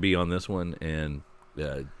the cover B on this one, and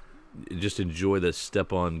just enjoy the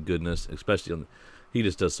Stepan goodness, especially he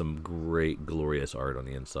just does some great, glorious art on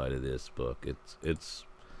the inside of this book. It's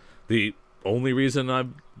the only reason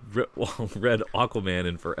I've read Aquaman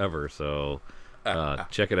in forever. So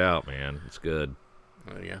check it out, man. It's good.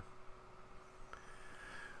 There you go.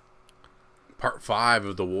 Part 5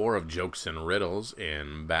 of the War of Jokes and Riddles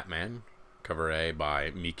in Batman. Cover A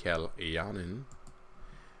by Mikel Janin.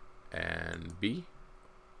 And B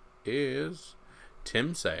is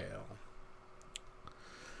Tim Sale.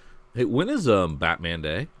 Hey, when is Batman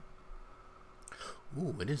Day?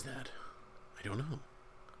 Ooh, when is that? I don't know.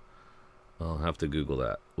 I'll have to Google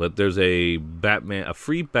that. But there's a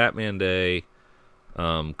free Batman Day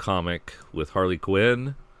comic with Harley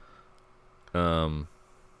Quinn.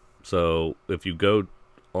 So if you go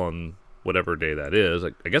on whatever day that is,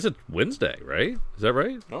 I guess it's Wednesday, right? Is that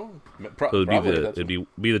right? Oh, so it'd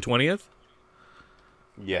be the 20th.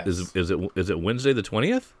 Yes. Is it Wednesday the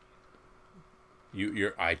 20th?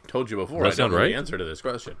 I told you before. Does that I don't sound know right? the answer to this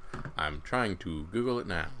question. I'm trying to Google it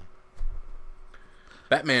now.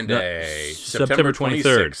 Batman Day, no, September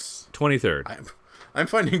 23rd. 23rd. I'm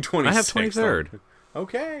finding 26th. I have 23rd.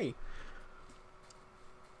 Okay.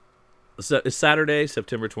 So it's Saturday,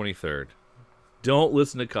 September 23rd. Don't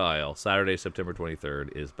listen to Kyle. Saturday, September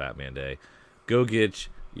 23rd is Batman Day. Go get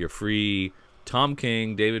your free Tom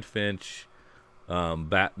King, David Finch,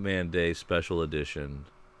 Batman Day special edition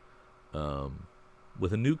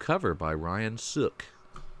with a new cover by Ryan Sook.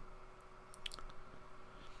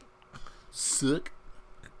 Sook?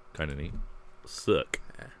 Kind of neat. Sook.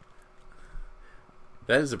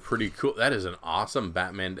 That is a pretty cool... That is an awesome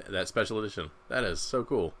Batman... That special edition. That is so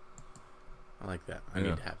cool. I like that. I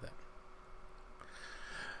need to have that.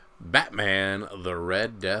 Batman, The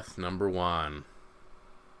Red Death #1.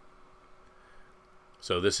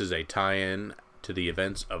 So this is a tie-in to the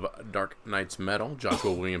events of Dark Knight's Metal.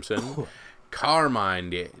 Joshua Williamson,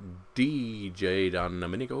 Carmine DJ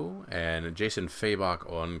Domenico, and Jason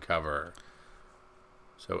Fabok on cover.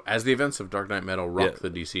 So, as the events of Dark Knight Metal rock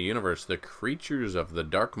the DC universe, the creatures of the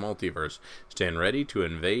Dark Multiverse stand ready to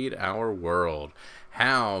invade our world.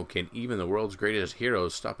 How can even the world's greatest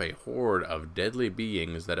heroes stop a horde of deadly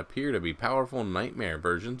beings that appear to be powerful nightmare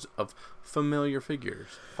versions of familiar figures?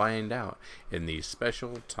 Find out in these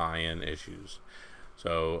special tie-in issues.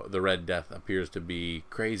 So, the Red Death appears to be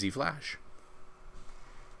Crazy Flash.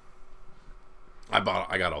 I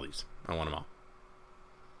got all these. I want them all.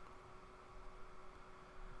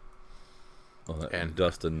 Oh, and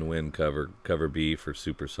Dustin Nguyen cover B for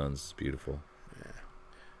Super Sons is beautiful. Yeah,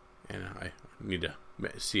 and I need to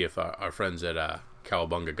see if our friends at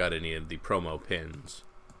Cowabunga got any of the promo pins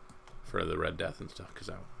for the Red Death and stuff, because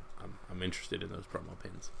I'm interested in those promo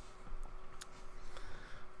pins.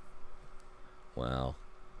 Wow.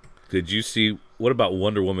 Did you see? What about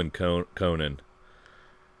Wonder Woman Conan?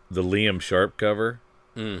 The Liam Sharp cover.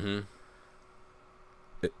 Mm-hmm.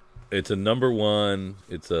 It's a #1.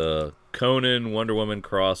 It's a Conan Wonder Woman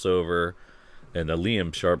crossover, and the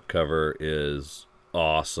Liam Sharp cover is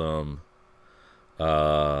awesome.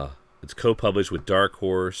 It's co-published with Dark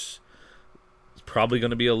Horse. It's probably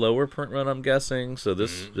going to be a lower print run, I'm guessing. So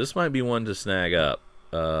this might be one to snag up.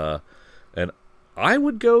 And I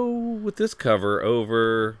would go with this cover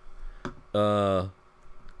over the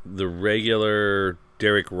regular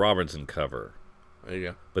Derek Robinson cover. There you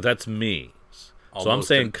go. But that's me. Almost so I'm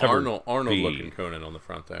saying cover Arnold B. looking Conan on the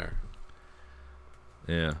front there.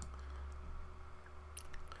 Yeah.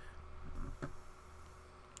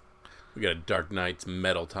 We got a Dark Knight's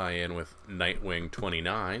Metal tie-in with Nightwing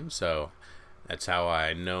 29, so that's how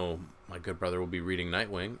I know my good brother will be reading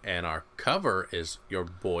Nightwing. And our cover is your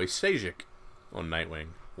boy Sajik on Nightwing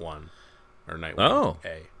 1 or Nightwing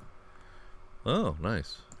A. Oh,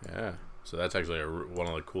 nice. Yeah, so that's actually one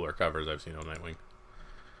of the cooler covers I've seen on Nightwing.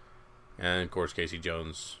 And, of course, Casey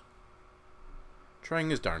Jones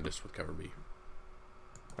trying his darndest with cover B.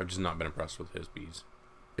 I've just not been impressed with his Bs.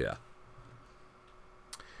 Yeah.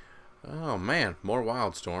 Oh, man. More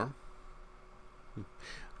Wildstorm.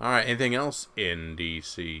 All right. Anything else in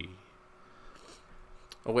DC?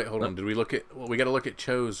 Oh, wait. Hold on. Did we look at... Well, we got to look at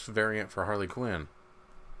Cho's variant for Harley Quinn.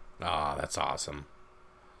 Ah, that's awesome.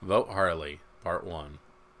 Vote Harley, Part 1.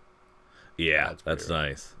 Yeah, that's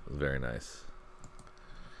nice. Very nice.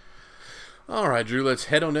 All right, Drew, let's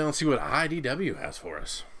head on down and see what IDW has for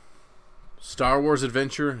us. Star Wars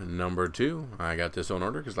Adventure #2. I got this on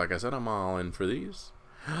order because, like I said, I'm all in for these.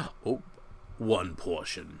 Oh, one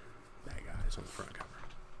portion. That guy's on the front cover.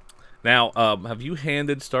 Now, have you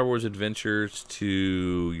handed Star Wars Adventures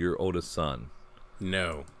to your oldest son?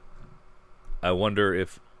 No. I wonder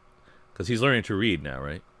if... Because he's learning to read now,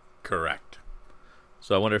 right? Correct.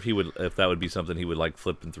 So I wonder if that would be something he would like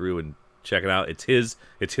flipping through and check it out. It's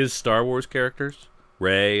his Star Wars characters,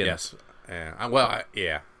 Rey. And... Yes.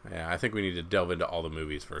 Yeah. I think we need to delve into all the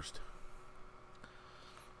movies first.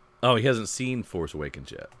 Oh, he hasn't seen Force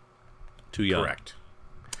Awakens yet. Too young. Correct.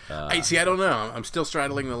 I don't know. I'm still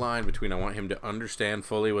straddling the line between I want him to understand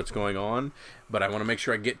fully what's going on, but I want to make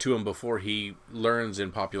sure I get to him before he learns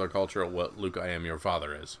in popular culture what Luke, I am your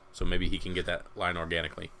father is. So maybe he can get that line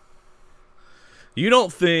organically. You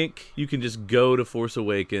don't think you can just go to Force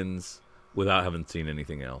Awakens without having seen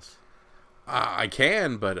anything else? I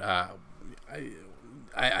can, but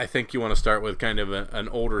I think you want to start with kind of an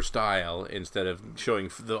older style instead of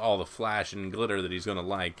showing all the flash and glitter that he's going to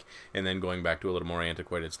like, and then going back to a little more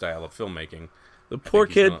antiquated style of filmmaking. The poor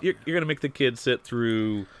kid, you're going to make the kid sit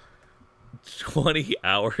through 20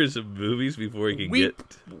 hours of movies before he can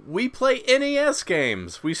get... We play NES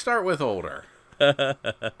games. We start with older. All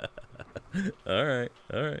right.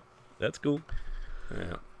 That's cool.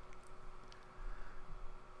 Yeah.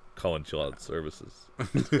 calling child services.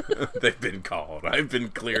 They've been called. I've been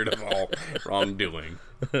cleared of all wrongdoing.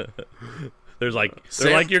 They're like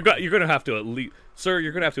you're gonna have to at least, sir.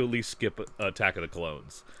 You're gonna have to at least skip Attack of the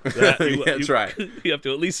Clones. That's right. You have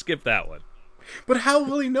to at least skip that one. But how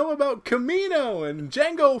will he know about Kamino and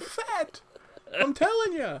Jango Fett? I'm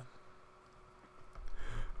telling you.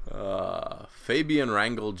 Fabian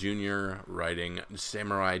Rangel Jr. writing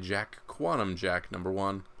Samurai Jack, Quantum Jack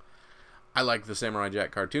 #1. I like the Samurai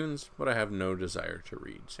Jack cartoons, but I have no desire to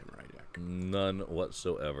read Samurai Jack. None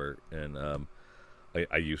whatsoever. And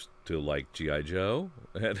I used to like G.I. Joe,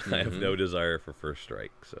 and I have no desire for First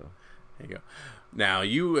Strike. So there you go. Now,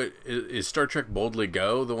 is Star Trek Boldly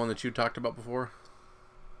Go the one that you talked about before?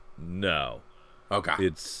 No. Okay.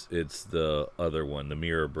 It's the other one, The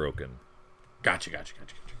Mirror Broken. Gotcha.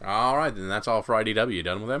 All right, then that's all for IDW. You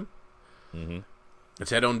done with them? Mm-hmm. Let's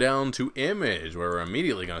head on down to Image, where we're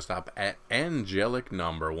immediately going to stop at Angelic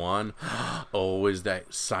 #1. Oh, is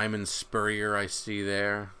that Simon Spurrier I see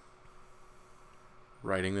there?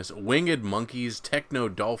 Writing this. Winged Monkeys, Techno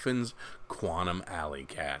Dolphins, Quantum Alley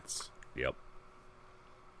Cats. Yep.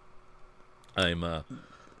 I'm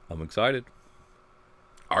excited.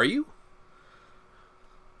 Are you?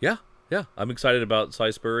 Yeah. I'm excited about Cy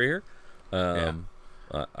Spurrier. I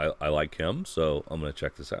like him, so I'm going to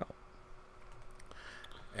check this out.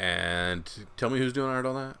 And tell me who's doing art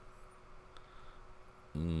on that.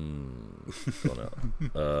 Don't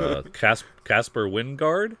know. Casper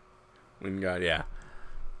Wingard. Wingard, yeah.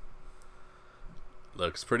 It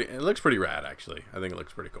looks pretty rad, actually. I think it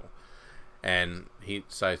looks pretty cool. And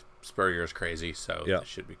Cy Spurrier is crazy, so it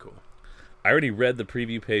should be cool. I already read the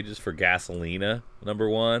preview pages for Gasolina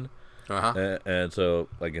 #1. And so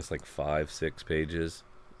I guess like 5-6 pages.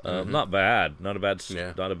 Not bad. Not a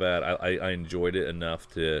bad. I enjoyed it enough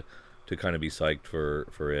to kind of be psyched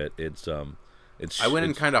for it. It's I went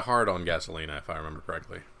in kind of hard on Gasolina, if I remember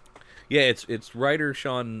correctly. Yeah, it's writer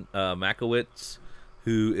Sean Makowitz,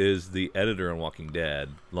 who is the editor on Walking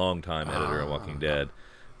Dead, longtime editor on Walking Dead,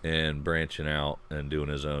 and branching out and doing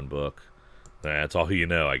his own book. That's all you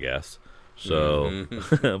know, I guess. So,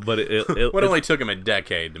 but it only took him a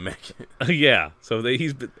decade to make it. Yeah, so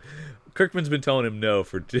Kirkman's been telling him no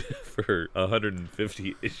for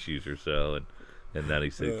 150 issues or so, and then he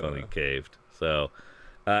finally caved. So,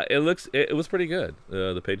 it was pretty good.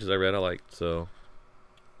 The pages I read I liked, so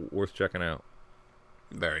worth checking out.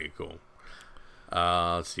 Very cool.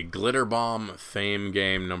 Let's see, Glitter Bomb Fame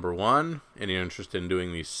Game #1. Any interest in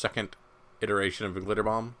doing the second iteration of the Glitter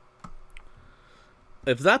Bomb?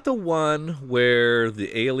 Is that the one where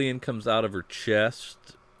the alien comes out of her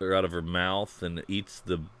chest or out of her mouth and eats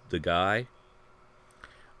the guy?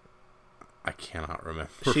 I cannot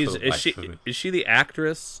remember. Is she the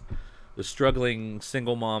actress, the struggling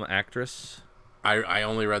single mom actress? I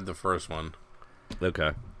only read the first one.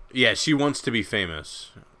 Okay. Yeah, she wants to be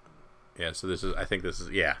famous. Yeah, so I think this is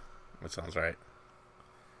that sounds right.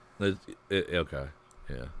 Okay.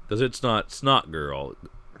 Yeah. Because it's not Snot Girl,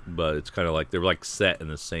 but it's kind of like they're like set in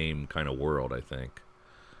the same kind of world, I think.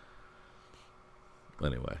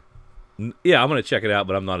 Anyway. Yeah, I'm going to check it out,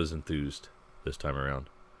 but I'm not as enthused this time around.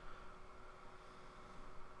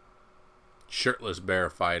 Shirtless Bear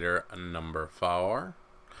Fighter #4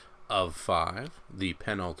 of 5. The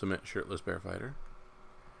penultimate Shirtless Bear Fighter.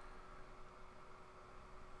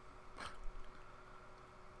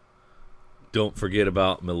 Don't forget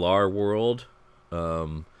about Millar World.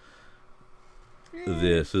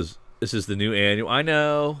 This is the new annual. I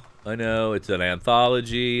know. It's an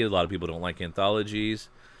anthology. A lot of people don't like anthologies.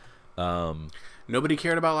 Nobody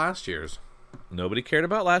cared about last year's. Nobody cared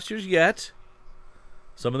about last year's yet.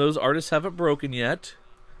 Some of those artists haven't broken yet.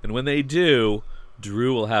 And when they do,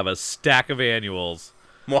 Drew will have a stack of annuals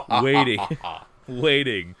waiting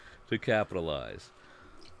to capitalize.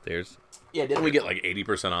 Didn't we get like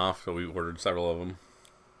 80% off? So we ordered several of them.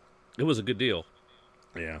 It was a good deal.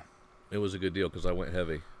 Yeah. It was a good deal because I went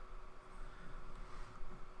heavy.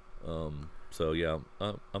 So yeah,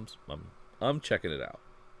 I'm checking it out,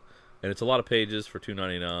 and it's a lot of pages for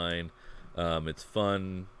 $2.99. It's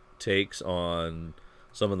fun takes on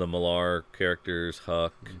some of the Millar characters,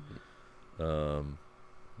 Huck. The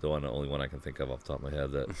only one I can think of off the top of my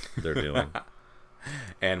head that they're doing.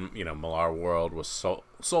 And Millar World was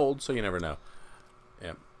sold, so you never know.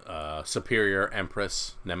 Yeah. Superior,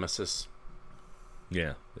 Empress, Nemesis.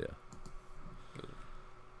 Yeah.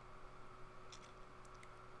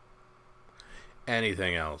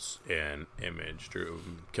 Anything else in Image, Drew?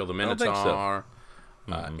 Kill the Minotaur.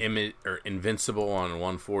 Image or Invincible on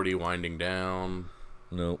 140 winding down.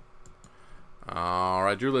 Nope. All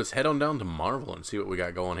right, Drew. Let's head on down to Marvel and see what we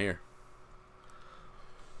got going here.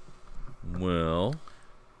 Well,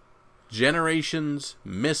 Generations,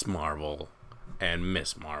 Miss Marvel, and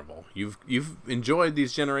Miss Marvel. You've enjoyed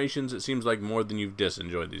these Generations. It seems like more than you've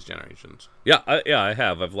disenjoyed these Generations. Yeah, I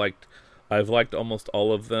have. I've liked almost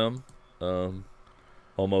all of them,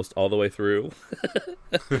 almost all the way through.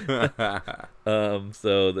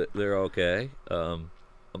 So they're okay.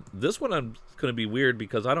 This one I'm going to be weird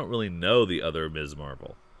because I don't really know the other Ms.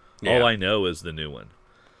 Marvel. Yeah. All I know is the new one.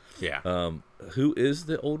 Yeah. Who is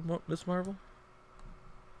the old Miss Marvel?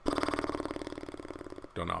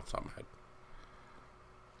 Don't know off the top of my head.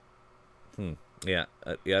 Yeah.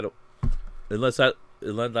 Yeah. I don't. Unless that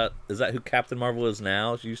is that who Captain Marvel is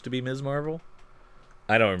now? She used to be Ms. Marvel.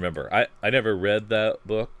 I don't remember. I never read that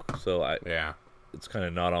book, so it's kind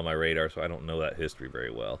of not on my radar. So I don't know that history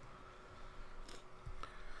very well.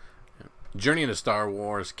 Journey into Star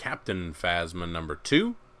Wars, Captain Phasma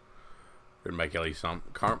 #2. Written by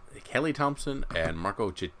Kelly Thompson and Marco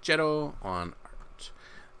Cicchetto on art.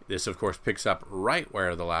 This, of course, picks up right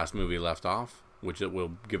where the last movie left off, which it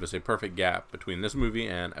will give us a perfect gap between this movie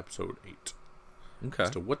and Episode 8. Okay. As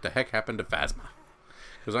to what the heck happened to Phasma.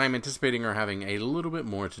 Because I am anticipating her having a little bit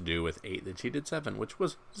more to do with 8 than she did 7, which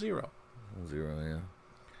was 0. 0, yeah.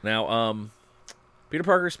 Now, Peter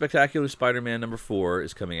Parker's Spectacular Spider-Man #4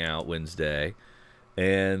 is coming out Wednesday,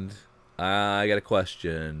 and I got a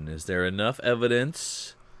question. Is there enough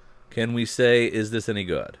evidence? Can we say, is this any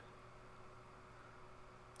good?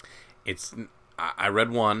 I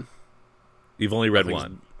read one. You've only read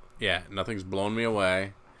one? Yeah, nothing's blown me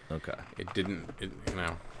away. Okay. It didn't,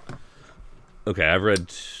 Okay, I've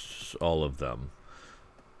read all of them.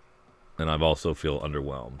 And I've also feel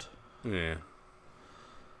underwhelmed. Yeah.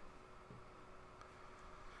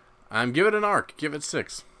 I'm giving it an arc. Give it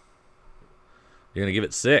 6. You're gonna give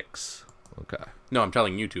it 6. Okay. No, I'm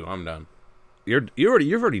telling you to. I'm done. You've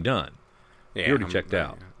already done. Yeah, you already checked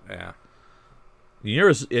out. Yeah.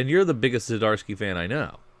 You're the biggest Zdarsky fan I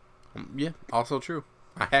know. Yeah. Also true.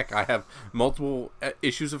 Heck, I have multiple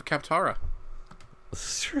issues of Kaptara.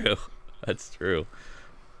 That's true. That's true.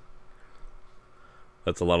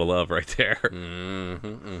 That's a lot of love right there.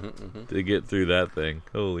 To get through that thing.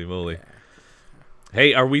 Holy moly. Yeah.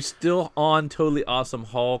 Hey, are we still on Totally Awesome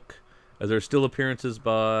Hulk? Are there still appearances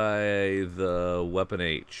by the Weapon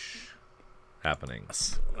H happening?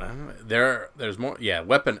 There's more. Yeah,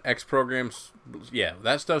 Weapon X programs. Yeah,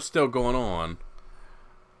 that stuff's still going on.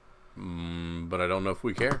 But I don't know if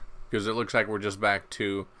we care. Because it looks like we're just back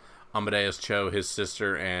to Amadeus Cho, his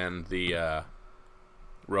sister, and the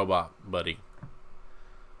robot buddy.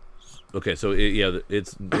 Okay, so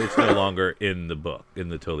it's no longer in the book, in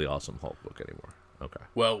the Totally Awesome Hulk book anymore. Okay.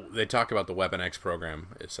 Well, they talk about the Weapon X program,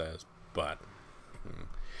 it says, but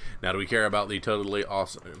now do we care about the Totally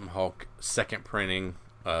Awesome Hulk second printing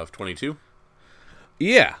of 22?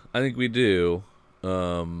 Yeah, I think we do,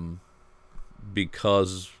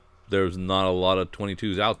 because there's not a lot of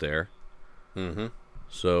 22s out there. Mm-hmm.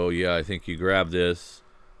 So yeah, I think you grab this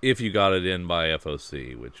if you got it in by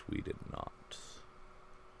FOC, which we did not.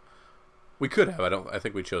 We could have. I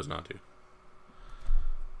think we chose not to.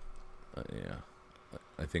 Yeah.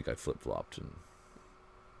 I think I flip-flopped.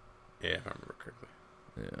 Yeah, if I remember correctly.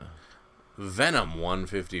 Yeah. Venom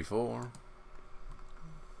 154.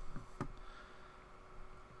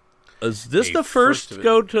 Is this the first to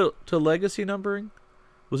go to legacy numbering?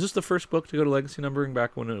 Was this the first book to go to legacy numbering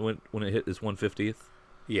back when it hit its 150th?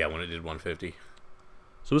 Yeah, when it did 150.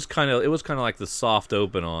 So it was kind of like the soft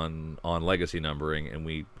open on legacy numbering,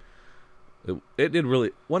 and it did really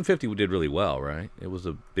 150 did really well, right? It was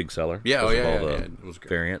a big seller. Yeah, it was great.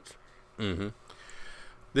 Variants. Mm-hmm.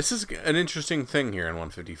 This is an interesting thing here in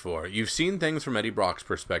 154. You've seen things from Eddie Brock's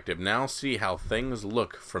perspective. Now see how things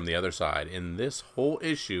look from the other side. And this whole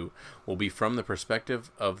issue will be from the perspective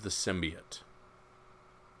of the symbiote.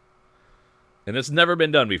 And it's never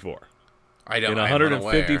been done before. In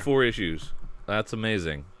 154 issues. That's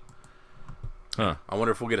amazing. Huh. I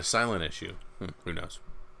wonder if we'll get a silent issue. Who knows?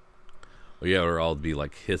 Well, yeah, or all be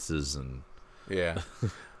like hisses and... Yeah.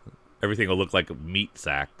 Everything will look like meat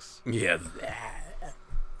sacks. Yeah.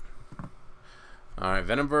 All right,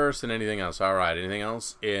 Venomverse and anything else. All right, anything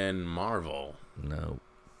else in Marvel? No.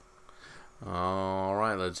 All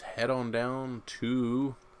right, let's head on down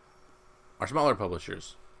to our smaller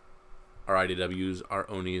publishers. Our IDWs, our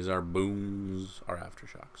Onis, our Booms, our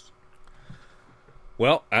Aftershocks.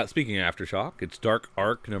 Well, speaking of Aftershock, it's Dark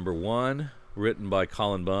Arc #1, written by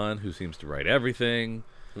Colin Bunn, who seems to write everything,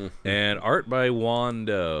 and art by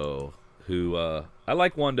Wando, who I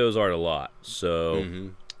like Wando's art a lot,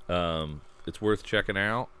 so it's worth checking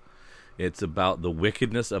out. It's about the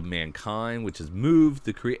wickedness of mankind, which has moved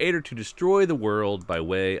the Creator to destroy the world by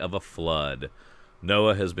way of a flood.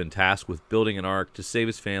 Noah has been tasked with building an ark to save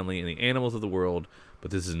his family and the animals of the world,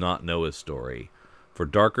 but this is not Noah's story. For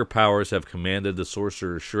darker powers have commanded the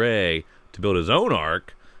sorcerer Shrey to build his own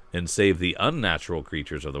ark and save the unnatural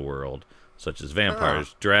creatures of the world, such as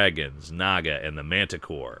vampires, dragons, Naga, and the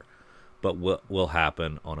Manticore. But what will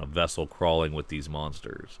happen on a vessel crawling with these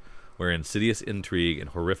monsters, where insidious intrigue and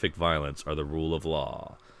horrific violence are the rule of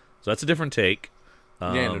law? So that's a different take.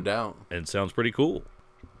 Yeah, no doubt. And sounds pretty cool.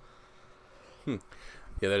 Yeah,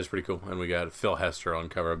 that is pretty cool. And we got Phil Hester on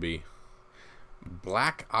cover B.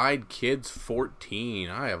 Black Eyed Kids 14.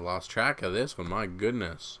 I have lost track of this one. My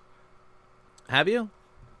goodness. Have you?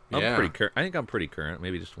 Yeah. I'm pretty current. I think I'm pretty current.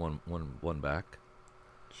 Maybe just one back.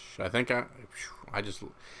 I think I just...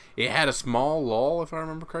 It had a small lull, if I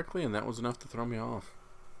remember correctly, and that was enough to throw me off.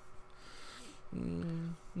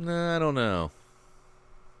 I don't know.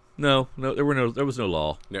 No, there was no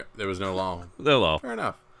lull. There was no lull. No lull. Fair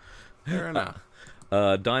enough.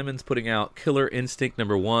 Diamond's putting out Killer Instinct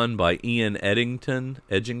 #1 by Ian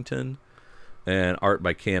Edgington, and art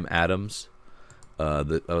by Cam Adams.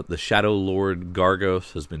 The Shadow Lord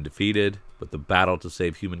Gargos has been defeated, but the battle to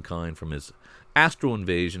save humankind from his astral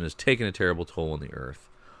invasion has taken a terrible toll on the Earth.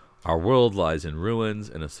 Our world lies in ruins,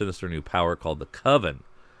 and a sinister new power called the Coven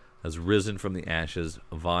has risen from the ashes,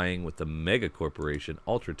 vying with the mega corporation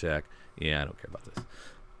Ultratech. Yeah, I don't care about this.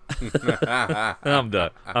 I'm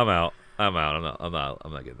done. I'm out. I'm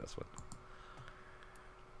not getting this one.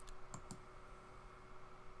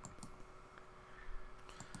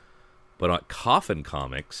 But on Coffin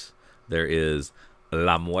Comics, there is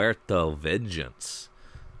La Muerta Vengeance,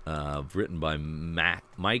 written by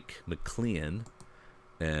Mike McLean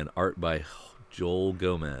and art by Joel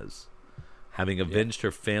Gomez. Having avenged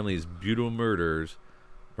her family's brutal murders,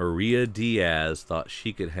 Maria Diaz thought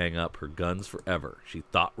she could hang up her guns forever. She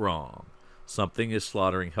thought wrong. Something is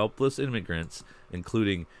slaughtering helpless immigrants,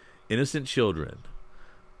 including innocent children.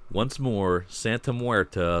 Once more, Santa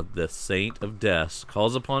Muerta, the saint of death,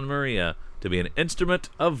 calls upon Maria to be an instrument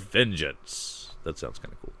of vengeance. That sounds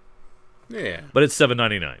kind of cool. Yeah. But it's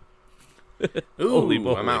 $7.99. Ooh, Holy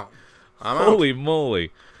moly. I'm out. Holy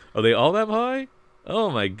moly. Are they all that high?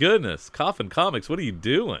 Oh my goodness. Coffin Comics, what are you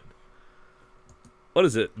doing? What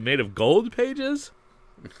is it, made of gold pages?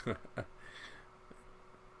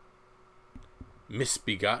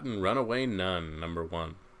 Misbegotten Runaway Nun,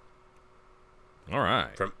 #1. All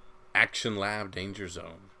right. From Action Lab Danger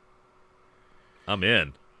Zone. I'm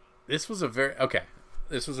in. This was a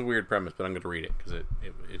weird premise, but I'm going to read it because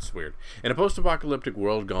it's weird. In a post-apocalyptic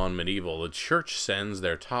world gone medieval, the church sends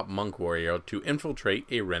their top monk warrior to infiltrate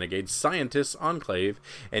a renegade scientist enclave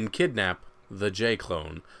and kidnap the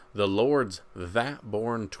J-Clone, the Lord's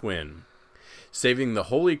Vat-born twin. Saving the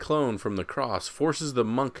holy clone from the cross forces the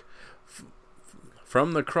monk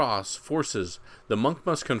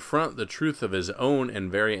must confront the truth of his own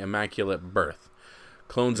and very immaculate birth.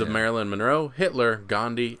 Clones of Marilyn Monroe, Hitler,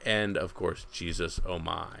 Gandhi, and, of course, Jesus, oh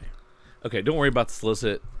my. Okay, don't worry about the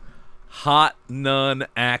solicit. Hot nun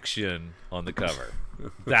action on the cover.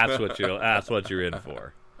 That's what you're in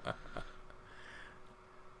for.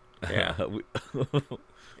 Yeah.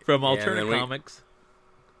 From Alternative Comics.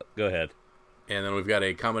 Go ahead. And then we've got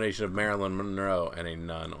a combination of Marilyn Monroe and a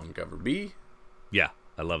nun on cover B. Yeah,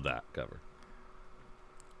 I love that cover.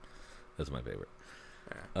 That's my favorite.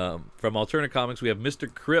 From Alternative Comics, we have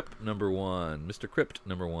Mr. Crypt #1. Mr. Crypt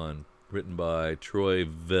 #1, written by Troy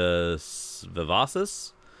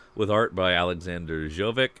Vivassis, with art by Alexander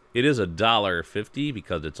Jovic. It is $1.50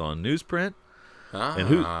 because it's on newsprint.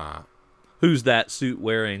 And who's that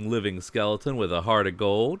suit-wearing living skeleton with a heart of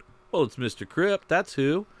gold? Well, it's Mr. Crypt, that's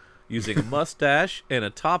who. Using a mustache and a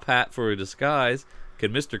top hat for a disguise,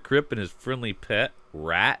 can Mr. Crypt and his friendly pet,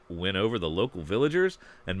 Rat, win over the local villagers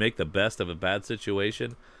and make the best of a bad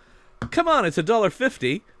situation? Come on, it's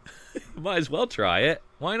 $1.50. Might as well try it.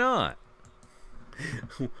 Why not?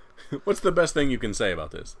 What's the best thing you can say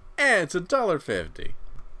about this? It's $1.50.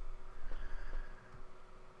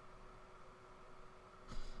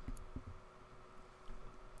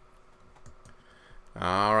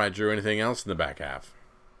 All right, Drew, anything else in the back half?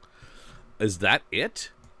 Is that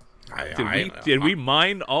it? Did we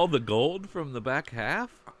mine all the gold from the back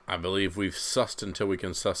half? I believe we've sussed until we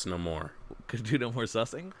can suss no more. Could do no more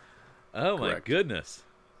sussing? Oh, correct. My goodness.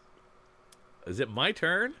 Is it my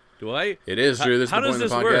turn? It is, Drew. This is the point in the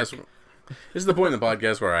podcast. Work? This is the point in the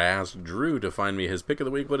podcast where I asked Drew to find me his pick of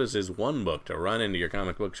the week. What is his one book to run into your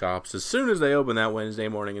comic book shops as soon as they open that Wednesday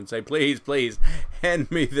morning and say, please, please, hand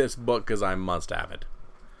me this book because I must have it.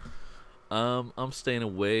 I'm staying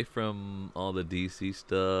away from all the DC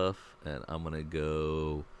stuff, and I'm gonna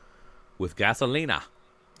go with Gasolina.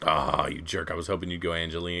 Oh, you jerk! I was hoping you'd go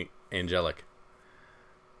Angelic,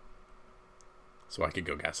 so I could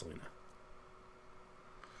go Gasolina.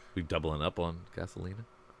 We doubling up on Gasolina?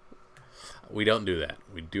 We don't do that.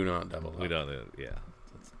 We do not double up. We don't. Yeah,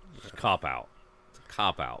 it's a cop out. It's a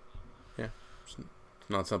cop out. Yeah, it's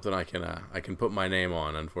not something I can put my name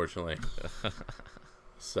on, unfortunately.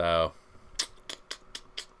 So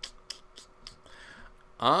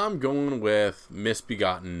I'm going with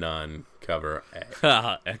Misbegotten Nun, cover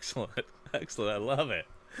A. Excellent. I love it.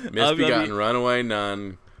 Misbegotten Runaway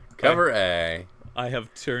Nun, cover A. I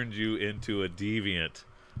have turned you into a deviant.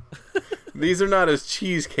 These are not as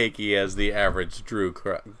cheesecakey as the average Drew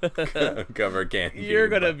cover can be. You're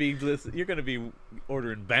gonna be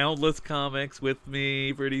ordering Boundless comics with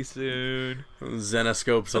me pretty soon.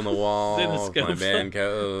 Zenoscopes on the wall. My band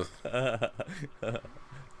coat.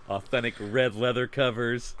 Authentic red leather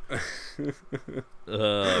covers.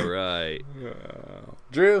 All right.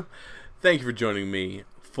 Drew, thank you for joining me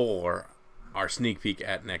for our sneak peek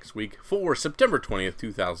at next week for September 20th,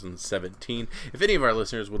 2017. If any of our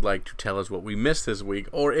listeners would like to tell us what we missed this week,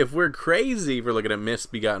 or if we're crazy for looking at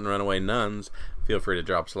Misbegotten Runaway Nuns, feel free to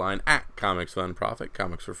drop us a line at Comics Fun Profit,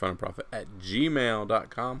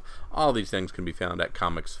 comicsforfunandprofit@gmail.com. All these things can be found at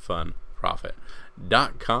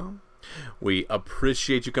comicsfunprofit.com. We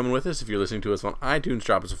appreciate you coming with us. If you're listening to us on iTunes,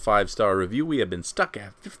 drop us a 5-star review. We have been stuck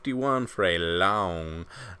at 51 for a long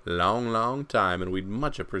time, and we'd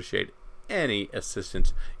much appreciate any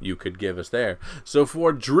assistance you could give us there. So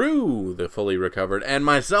for Drew, the fully recovered, and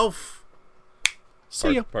myself,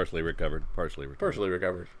 see ya. Partially recovered.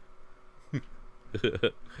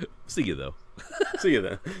 See you, though. See you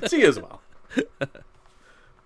then. See you as well.